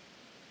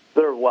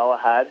well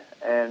ahead,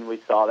 and we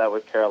saw that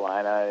with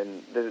Carolina,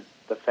 and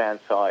the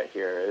fans saw it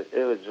here.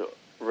 It was a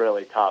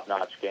really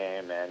top-notch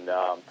game, and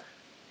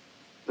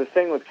the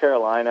thing with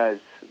Carolina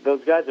is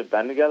those guys have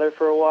been together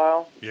for a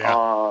while.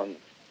 Yeah.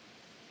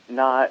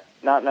 Not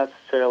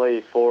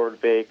necessarily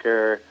Ford,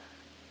 Baker,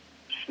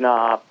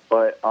 Schnapp,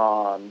 but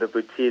the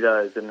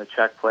Butitas and the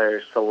Czech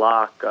players,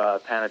 Salak,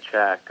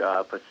 Panacek,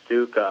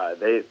 Pastuka,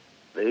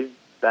 they've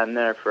been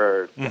there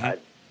for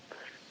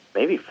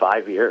maybe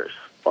 5 years.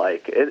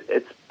 Like,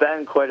 it's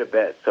been quite a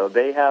bit. So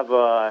they have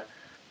a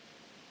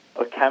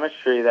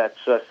chemistry that's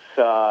just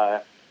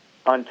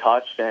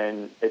untouched,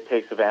 and it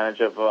takes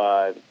advantage of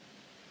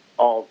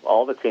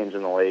all the teams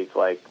in the league.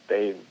 Like,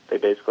 they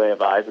basically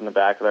have eyes in the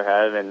back of their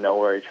head and know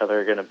where each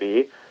other are going to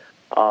be.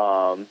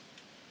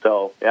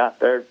 So yeah,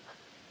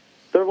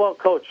 they're well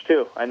coached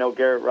too. I know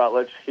Garrett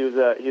Rutledge. He was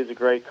a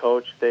great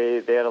coach. They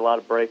had a lot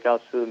of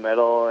breakouts through the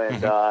middle,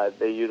 and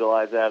they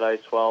utilize that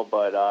ice well.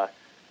 But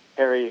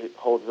Harry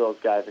holds those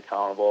guys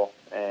accountable,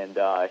 and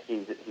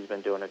he's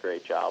been doing a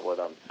great job with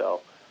them.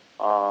 So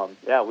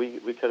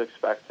we could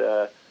expect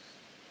to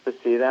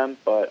see them,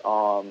 but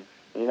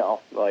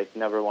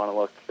never want to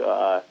look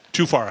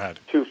too far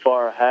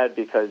ahead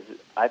because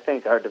I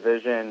think our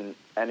division,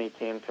 any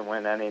team can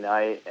win any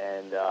night,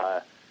 and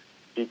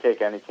if you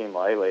take any team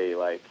lightly,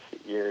 like,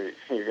 you're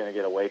going to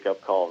get a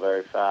wake-up call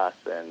very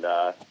fast. And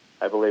I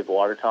believe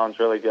Watertown's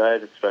really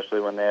good, especially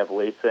when they have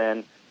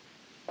Leeson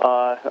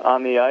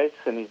on the ice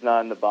and he's not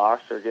in the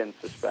box or getting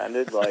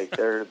suspended. Like,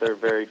 they're a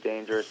very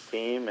dangerous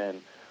team.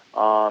 And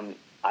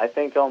I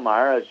think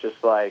Elmira is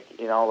just like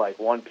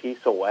one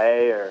piece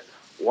away or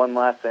one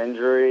less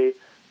injury.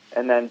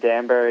 And then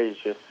Danbury's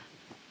just,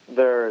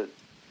 they're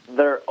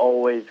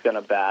always going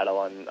to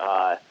battle, and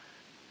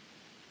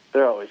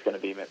they're always going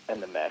to be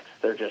in the mix.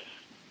 They're just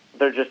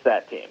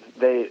that team.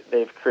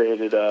 They've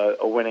created a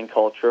winning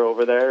culture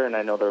over there, and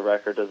I know their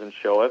record doesn't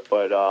show it,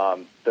 but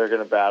they're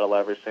going to battle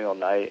every single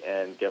night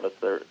and give us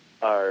their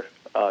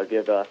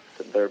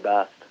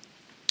best.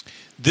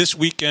 This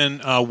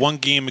weekend, one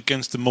game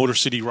against the Motor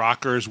City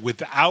Rockers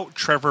without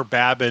Trevor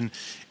Babin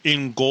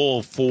in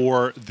goal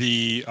for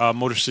the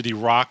Motor City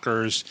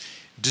Rockers.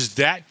 Does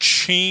that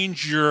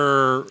change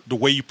the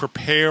way you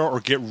prepare or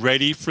get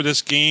ready for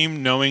this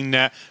game, knowing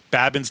that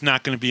Babin's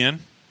not going to be in?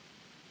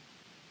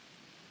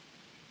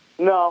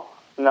 No.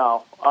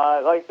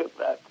 Like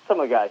some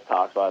of the guys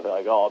talk about it, they're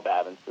like, oh,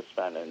 Babin's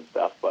suspended and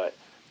stuff, but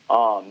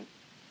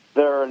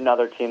they're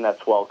another team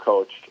that's well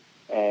coached,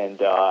 and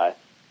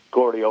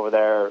Gordy over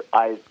there,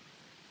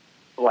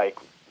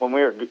 when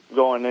we were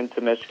going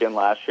into Michigan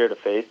last year to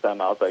face them,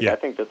 I was like, I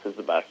think this is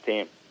the best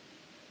team.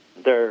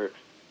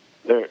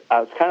 I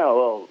was kind of a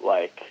little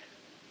like,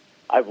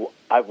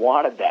 I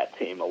wanted that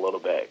team a little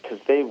bit because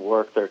they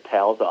work their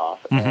tails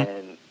off,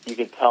 and you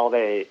can tell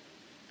they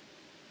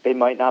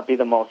might not be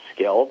the most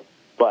skilled,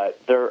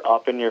 but they're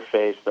up in your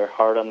face. They're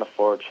hard on the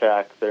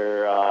forecheck.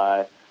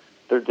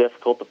 They're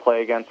difficult to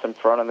play against in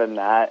front of the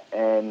net,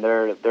 and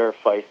they're a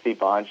feisty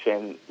bunch.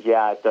 And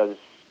yeah, it does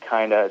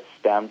kind of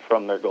stem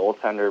from their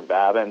goaltender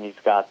Babin. He's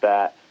got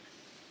that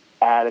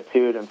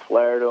attitude and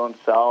flair to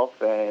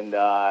himself, and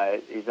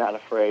he's not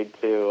afraid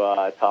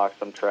to talk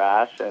some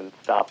trash and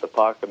stop the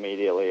puck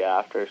immediately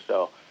after.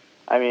 So,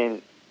 I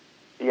mean,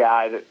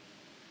 yeah,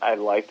 I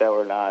like that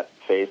we're not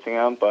facing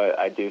them, but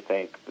I do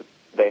think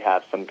they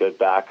have some good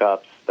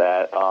backups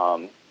that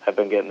have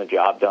been getting the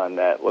job done.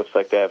 That looks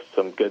like they have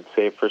some good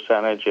save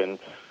percentage and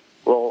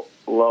low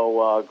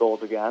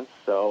goals against.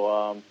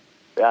 So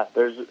yeah,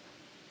 there's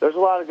a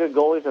lot of good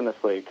goalies in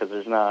this league because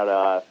there's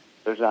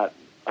not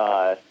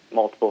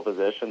multiple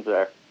positions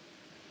there.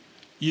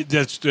 Yeah,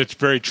 that's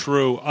very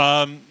true.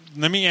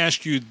 Let me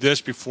ask you this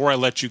before I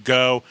let you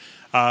go.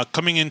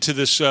 Coming into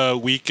this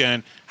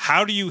weekend,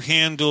 how do you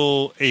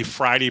handle a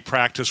Friday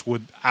practice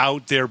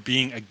without there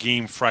being a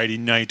game Friday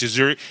night? Is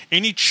there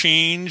any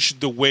change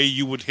the way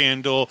you would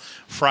handle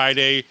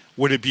Friday?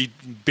 Would it be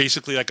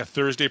basically like a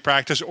Thursday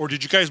practice, or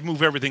did you guys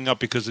move everything up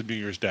because of New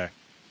Year's Day?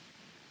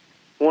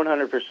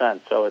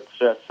 100%. So it's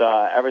just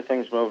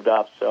everything's moved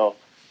up. So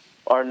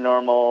our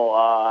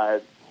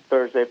normal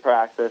Thursday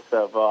practice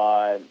of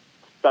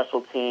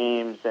special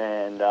teams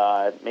and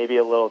maybe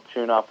a little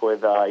tune-up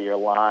with your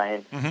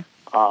line.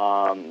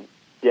 Mm-hmm.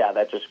 Yeah,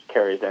 that just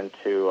carries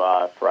into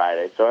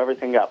Friday. So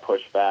everything got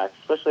pushed back,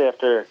 especially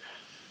after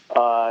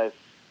a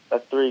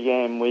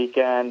 3-game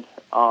weekend.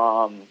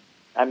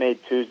 I made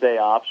Tuesday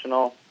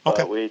optional,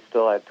 but we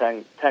still had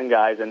 10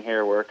 guys in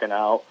here working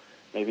out,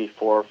 maybe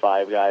 4 or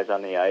 5 guys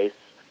on the ice.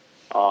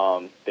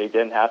 They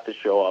didn't have to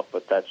show up,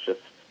 but that's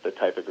just the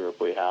type of group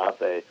we have.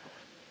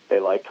 They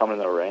like coming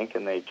to the rink,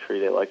 and they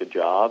treat it like a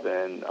job,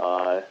 and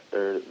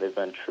they've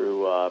been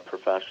true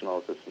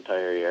professionals this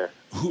entire year.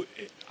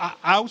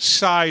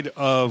 Outside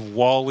of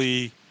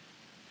Wally,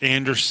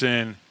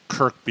 Anderson,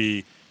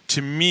 Kirkby,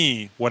 to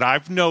me, what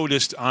I've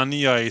noticed on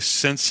the ice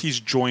since he's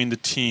joined the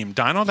team,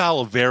 Donald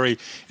Oliveri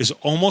is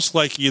almost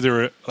like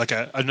either like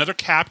another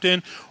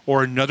captain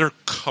or another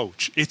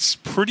coach. It's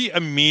pretty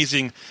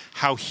amazing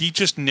how he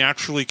just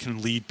naturally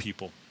can lead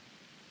people.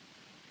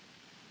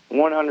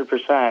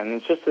 100%, and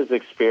it's just his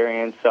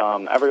experience.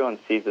 Everyone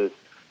sees his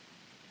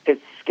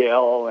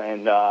skill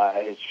and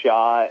his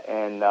shot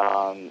and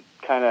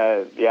kind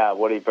of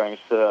what he brings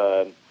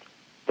to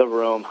the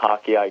room,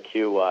 hockey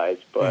IQ wise.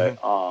 But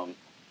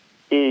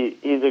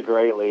he's a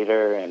great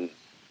leader, and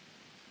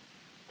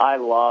I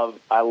love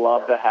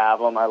to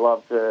have him. I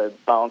love to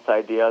bounce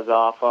ideas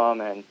off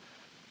him, and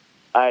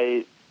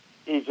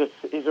he's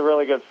a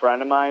really good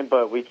friend of mine,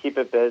 but we keep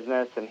it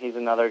business, and he's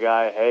another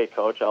guy, hey,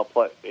 Coach, I'll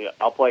play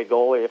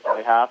goalie if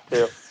I have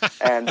to.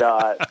 And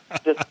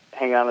just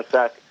hang on a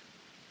sec.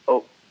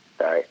 Oh,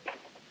 sorry.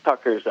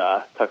 Tucker's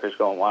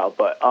going wild.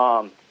 But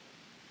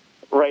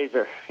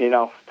Razor,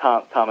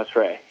 Thomas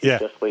Ray. He's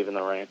just leaving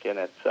the rink, and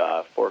it's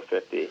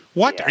 4:50.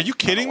 What? Are you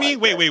kidding me?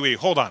 Wait.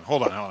 Hold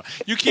on.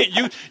 You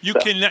can't.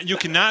 You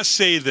cannot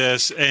say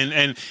this.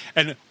 And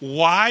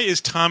why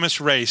is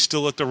Thomas Ray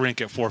still at the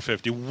rink at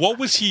 4:50? What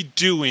was he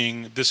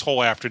doing this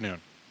whole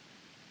afternoon?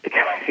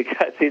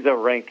 Because he's a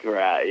rink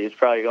rat. He's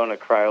probably going to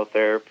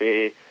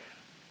cryotherapy.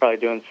 Probably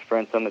doing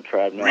sprints on the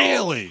treadmill.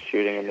 Really?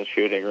 Shooting in the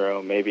shooting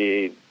room.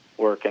 Maybe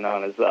working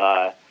on his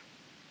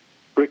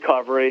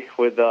recovery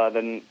with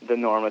the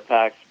Norm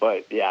attacks,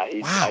 but yeah,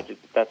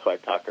 that's why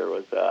Tucker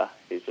was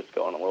he's just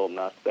going a little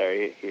nuts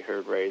there. He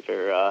heard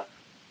Razor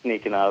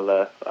sneaking out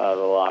of the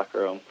locker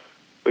room.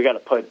 We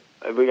got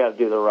to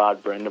do the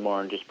Rod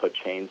Brindamore and just put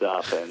chains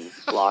up and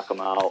lock them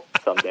out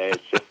some days,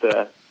 just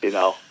to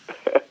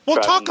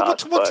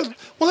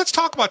let's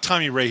talk about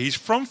Tommy Ray. He's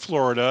from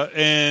Florida,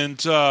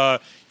 and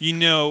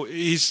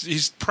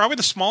he's probably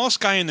the smallest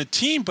guy in the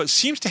team, but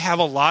seems to have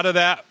a lot of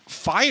that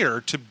fire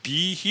to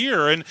be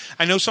here. And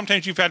I know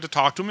sometimes you've had to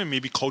talk to him and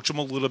maybe coach him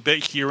a little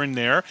bit here and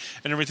there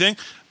and everything.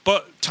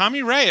 But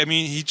Tommy Ray,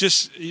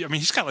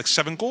 he's got like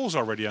 7 goals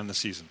already on the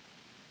season.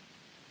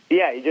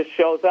 Yeah, he just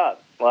shows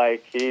up.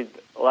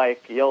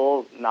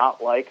 You'll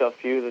not like a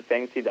few of the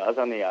things he does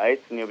on the ice,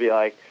 and you'll be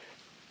like,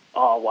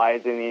 oh, why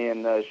isn't he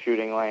in the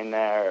shooting lane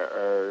there?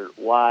 Or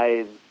why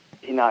is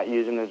he not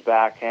using his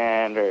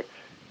backhand? Or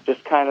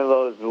just kind of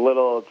those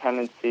little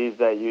tendencies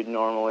that you'd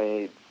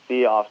normally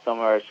see off some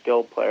of our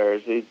skilled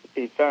players.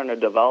 He's starting to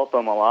develop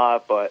them a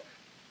lot, but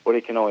what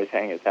he can always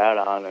hang his hat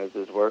on is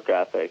his work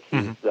ethic.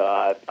 Mm-hmm.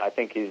 I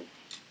think he's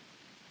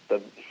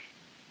the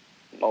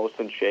most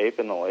in shape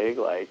in the league.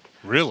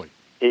 Really?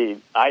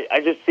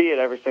 I just see it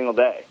every single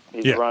day.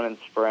 He's running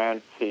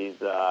sprints. He's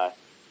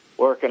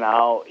working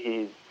out.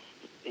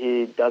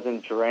 He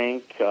doesn't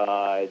drink,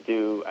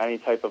 do any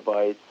type of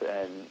bites,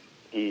 and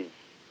he's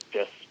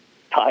just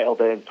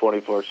dialed in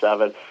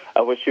 24/7.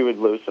 I wish he would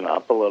loosen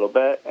up a little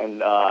bit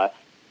and have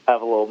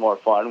a little more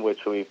fun,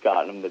 which we've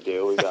gotten him to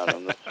do. We've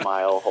gotten him to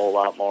smile a whole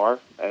lot more,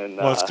 and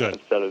that's good.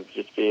 Instead of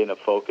just being a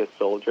focused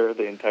soldier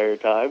the entire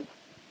time.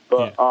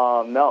 But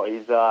no,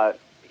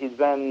 he's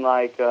been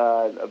like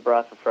a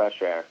breath of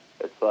fresh air.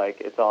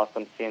 It's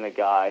awesome seeing a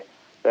guy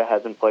that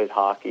hasn't played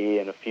hockey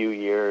in a few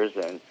years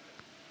and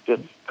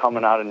just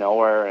coming out of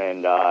nowhere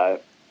and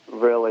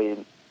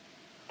really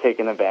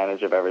taking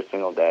advantage of every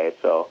single day.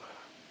 So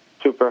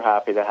super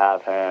happy to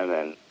have him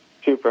and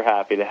super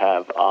happy to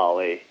have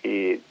Ollie.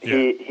 He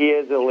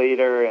is a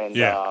leader, and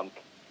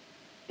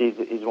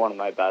he's one of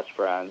my best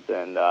friends,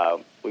 and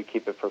we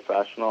keep it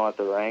professional at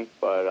the rink,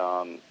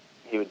 but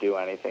he would do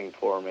anything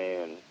for me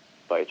and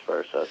vice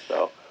versa.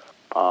 So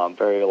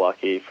very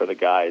lucky for the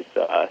guys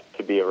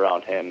to be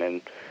around him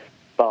and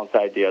bounce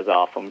ideas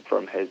off him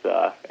from his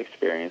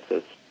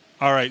experiences.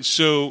 All right,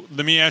 so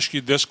let me ask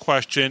you this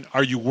question.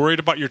 Are you worried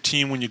about your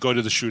team when you go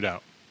to the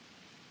shootout?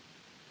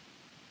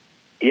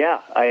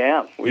 Yeah, I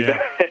am. We've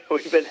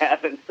been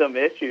having some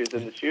issues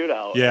in the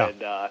shootout. Yeah.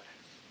 And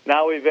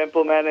now we've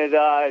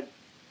implemented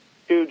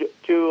two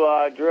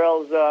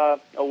drills a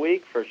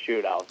week for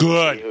shootouts.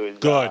 Good. Who's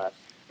Good.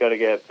 going to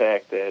get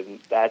picked, and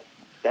that's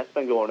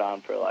been going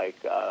on for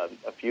like a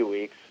few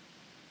weeks.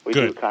 We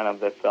Good. do kind of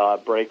this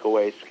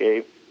breakaway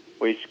skate.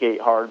 We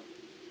skate hard,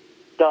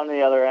 down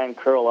the other end,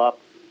 curl up,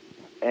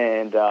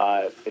 and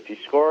if you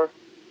score,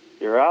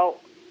 you're out.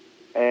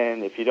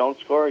 And if you don't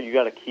score, you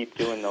got to keep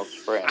doing those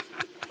sprints.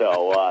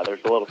 So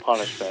there's a little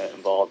punishment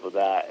involved with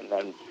that. And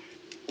then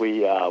we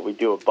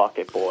do a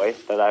bucket boy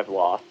that I've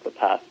lost the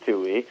past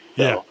 2 weeks.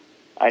 So Yeah.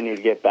 I need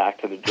to get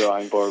back to the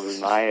drawing board with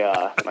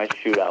my my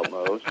shootout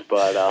moves.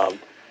 But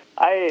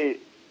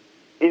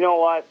you know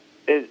what?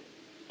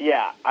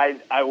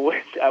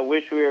 I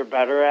wish we were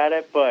better at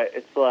it, but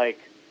it's like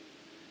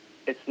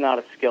it's not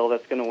a skill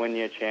that's going to win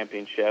you a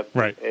championship.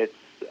 Right. It's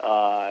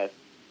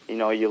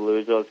you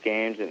lose those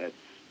games and it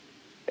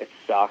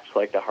sucks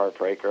like the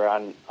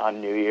heartbreaker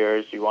on New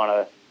Year's. You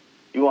want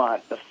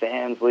the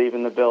fans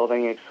leaving the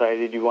building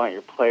excited. You want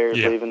your players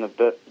leaving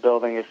the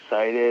building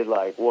excited.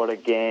 Like, what a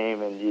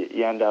game, and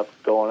you end up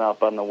going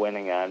up on the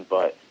winning end.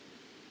 But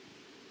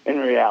in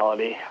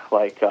reality,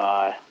 like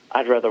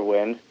I'd rather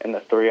win in the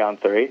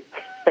 3-on-3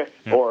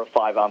 or a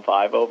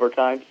 5-on-5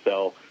 overtime.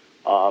 So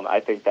I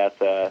think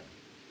that's a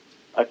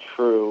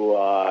true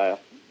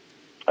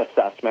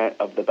assessment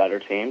of the better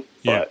team.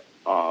 Yeah.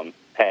 But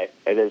hey,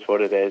 it is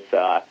what it is.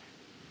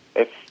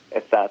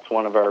 If that's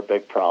one of our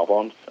big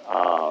problems,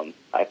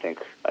 I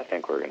think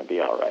we're going to be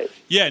all right.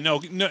 Yeah,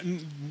 no,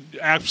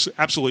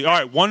 absolutely. All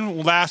right, one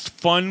last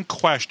fun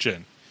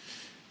question.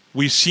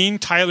 We've seen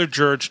Tyler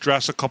George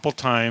dress a couple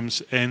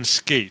times and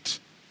skate.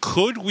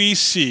 Could we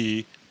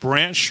see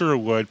Brant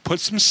Sherwood put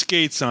some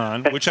skates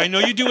on, which I know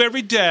you do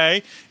every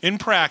day in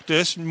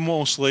practice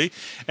mostly,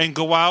 and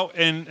go out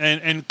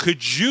and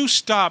could you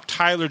stop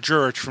Tyler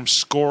George from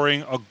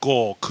scoring a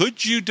goal?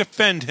 Could you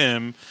defend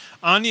him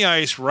on the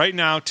ice right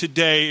now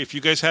today if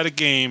you guys had a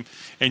game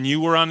and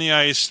you were on the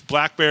ice,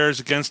 Black Bears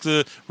against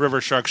the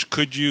River Sharks,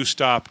 could you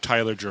stop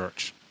Tyler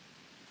George?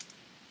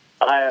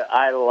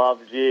 I love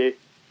G,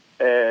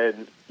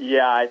 and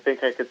I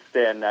think I could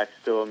stand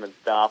next to him and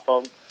stop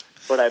him.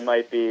 But I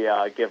might be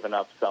giving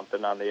up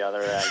something on the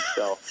other end,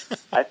 so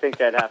I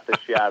think I'd have to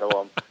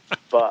shadow him.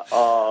 But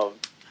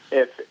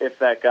if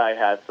that guy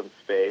has some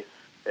space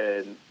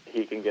and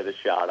he can get a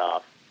shot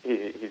off,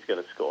 he's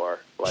going to score.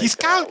 Like we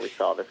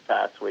saw this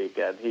past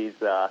weekend. He's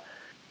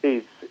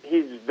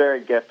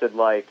very gifted,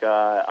 like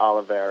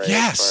Oliveri,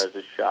 as far as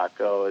his shot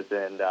goes,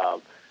 and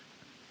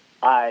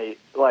I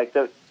like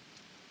the.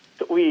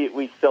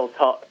 We still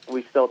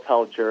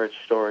tell Jurich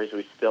stories.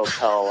 We still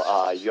tell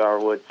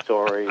Yarwood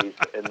stories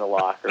in the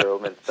locker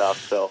room and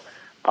stuff. So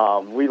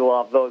we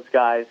love those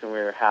guys, and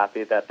we're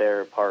happy that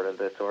they're part of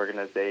this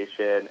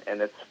organization. And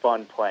it's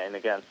fun playing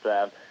against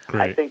them.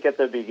 Great. I think at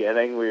the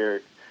beginning we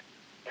were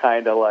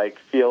kind of like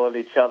feeling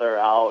each other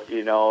out.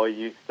 You know,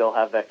 you still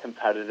have that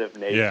competitive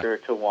nature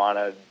to want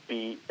to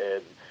beat.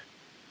 And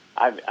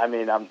I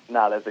mean, I'm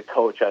not as a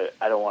coach. I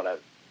don't want to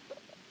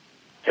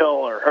kill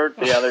or hurt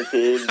the other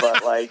team,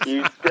 but like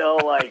you still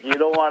you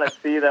don't want to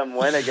see them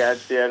win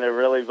against you, and it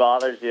really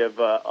bothers you.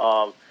 But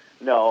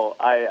no,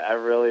 I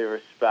really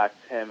respect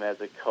him as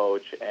a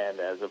coach and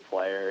as a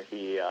player.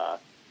 He's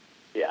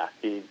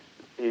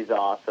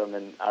awesome,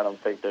 and I don't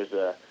think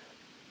there's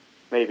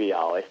maybe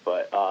Ollie,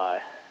 but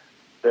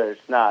there's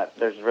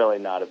really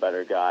not a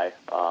better guy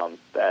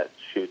that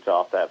shoots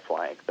off that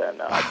flank than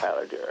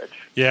Tyler George.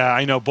 Yeah,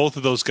 I know both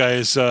of those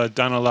guys,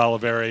 Donald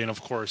Oliveri and,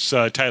 of course,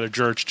 Tyler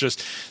George.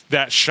 Just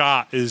that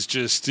shot is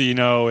just,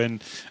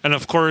 and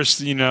of course,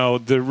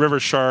 the River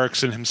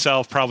Sharks and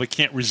himself probably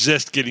can't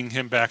resist getting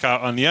him back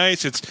out on the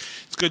ice. It's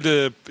good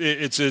to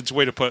it's a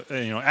way to put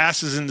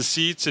asses in the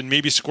seats and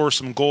maybe score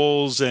some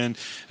goals. And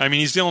I mean,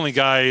 he's the only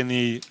guy in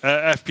the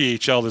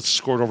FPHL that's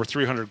scored over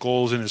 300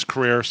 goals in his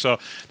career, so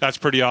that's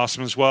pretty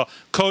awesome as well.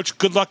 Coach,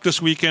 good luck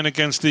this weekend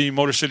against the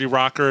Motor City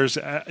Rockers.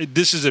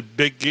 This is a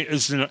big game.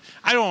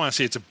 I don't want to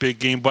say it's a big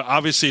game, but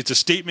obviously it's a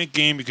statement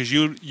game because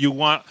you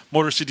want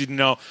Motor City to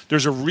know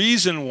there's a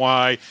reason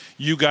why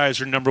you guys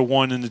are number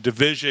one in the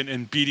division,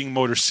 and beating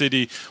Motor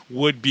City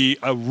would be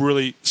a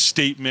really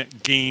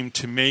statement game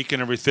to make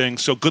and everything.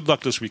 So good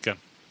luck this weekend.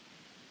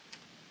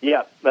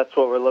 Yeah, that's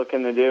what we're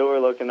looking to do. We're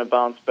looking to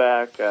bounce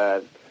back.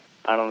 I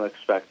don't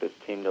expect this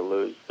team to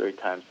lose 3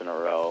 times in a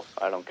row.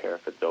 I don't care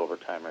if it's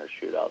overtime or a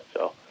shootout.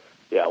 So,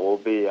 yeah, we'll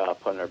be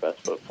putting our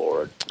best foot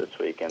forward this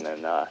weekend.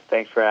 And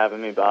thanks for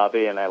having me,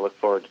 Bobby, and I look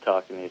forward to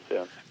talking to you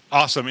soon.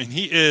 Awesome. And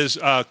he is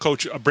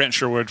Coach Brant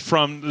Sherwood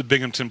from the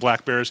Binghamton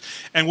Black Bears.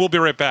 And we'll be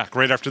right back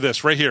right after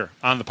this, right here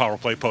on the Power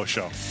Play Post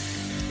Show.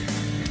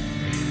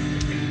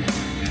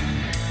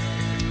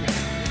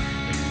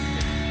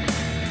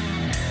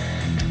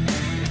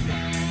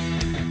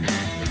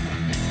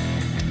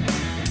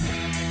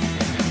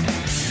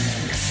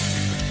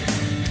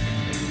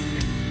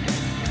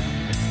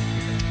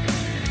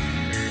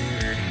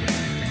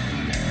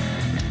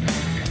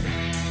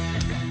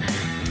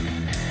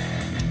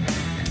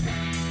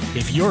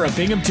 If you're a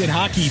Binghamton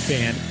hockey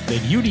fan,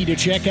 then you need to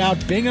check out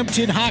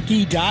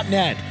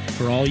binghamtonhockey.net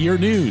for all your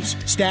news,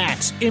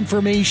 stats,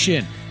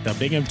 information, the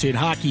Binghamton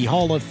Hockey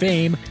Hall of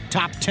Fame,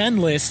 top 10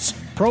 lists,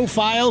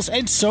 profiles,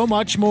 and so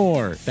much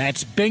more.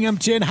 That's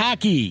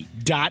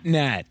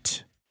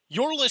binghamtonhockey.net.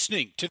 You're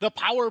listening to the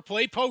Power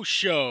Play Post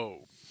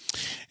Show.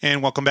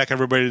 And welcome back,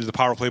 everybody, to the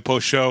Power Play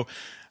Post Show.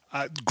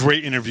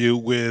 Great interview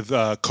with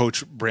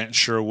Coach Brant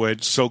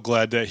Sherwood. So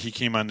glad that he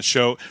came on the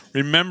show.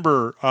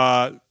 Remember,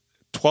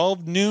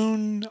 12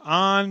 noon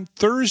on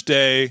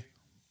Thursday,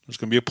 there's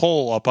going to be a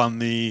poll up on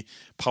the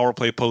Power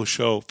Play Post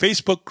Show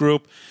Facebook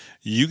group.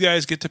 You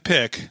guys get to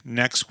pick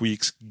next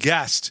week's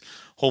guest.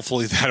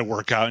 Hopefully that'll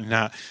work out and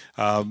not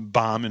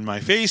bomb in my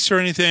face or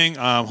anything.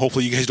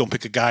 Hopefully you guys don't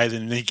pick a guy that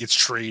then he gets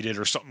traded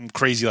or something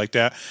crazy like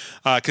that,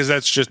 because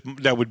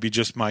that would be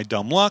just my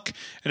dumb luck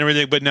and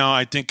everything. But no,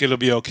 I think it'll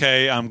be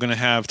okay. I'm going to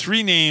have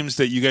 3 names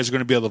that you guys are going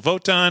to be able to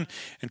vote on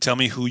and tell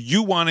me who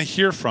you want to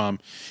hear from.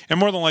 And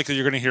more than likely,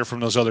 you're going to hear from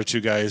those other 2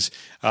 guys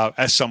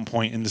at some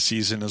point in the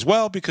season as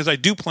well, because I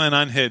do plan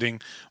on hitting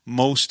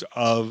most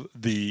of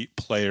the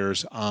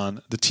players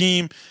on the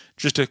team.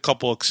 Just a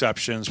couple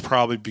exceptions,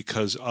 probably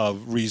because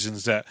of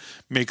reasons that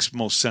makes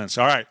most sense.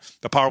 All right,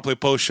 the Power Play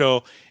Post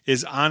Show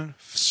is on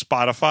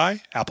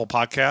Spotify, Apple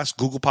Podcasts,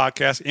 Google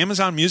Podcasts,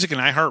 Amazon Music, and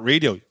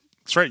iHeartRadio.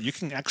 That's right. You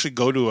can actually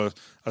go to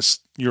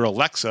your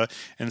Alexa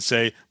and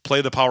say,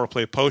 play the Power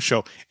Play Post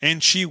Show,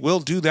 and she will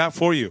do that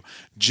for you.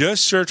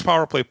 Just search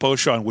Power Play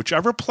Post Show on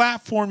whichever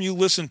platform you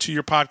listen to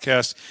your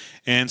podcast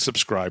and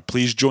subscribe.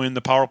 Please join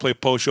the Power Play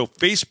Post Show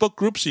Facebook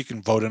group so you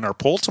can vote in our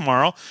poll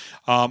tomorrow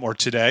or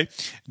today.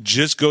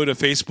 Just go to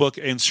Facebook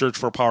and search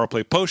for Power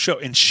Play Post Show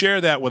and share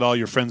that with all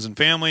your friends and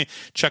family.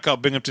 Check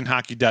out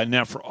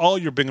binghamtonhockey.net for all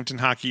your Binghamton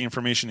hockey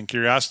information and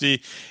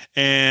curiosity.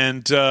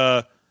 And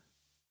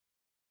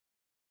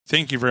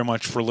thank you very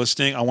much for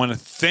listening. I want to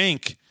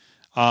thank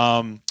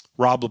Rob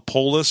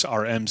Lapolis,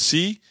 our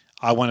MC.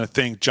 I want to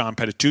thank John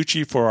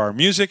Petitucci for our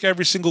music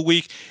every single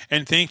week.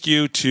 And thank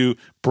you to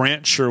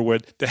Brant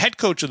Sherwood, the head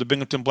coach of the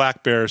Binghamton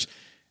Black Bears.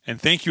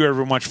 And thank you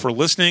very much for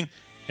listening.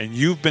 And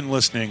you've been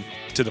listening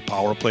to the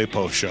Power Play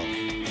Post Show.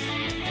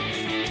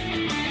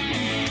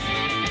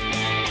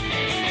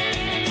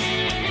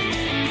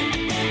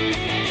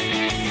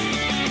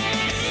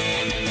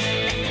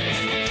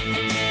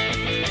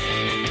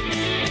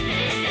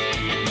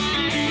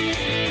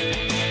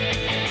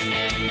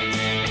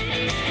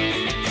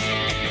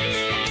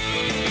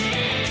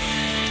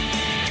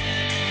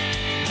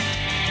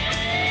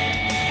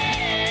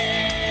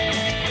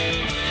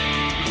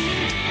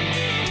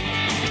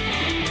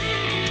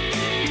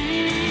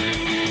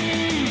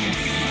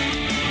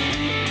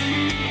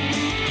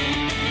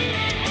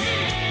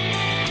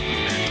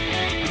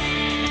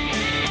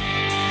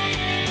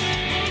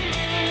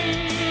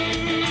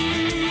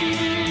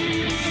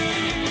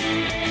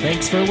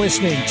 Thanks for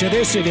listening to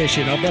this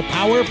edition of the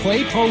Power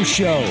Play Post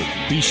Show.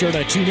 Be sure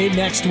to tune in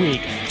next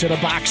week to the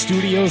Box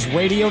Studios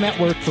Radio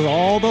Network for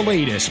all the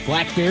latest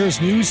Black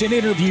Bears news and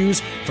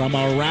interviews from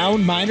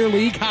around minor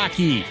league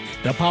hockey.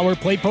 The Power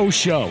Play Post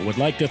Show would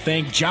like to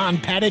thank John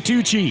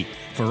Patitucci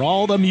for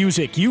all the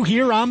music you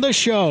hear on the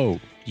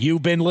show.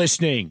 You've been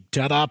listening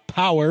to the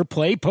Power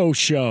Play Post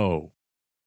Show.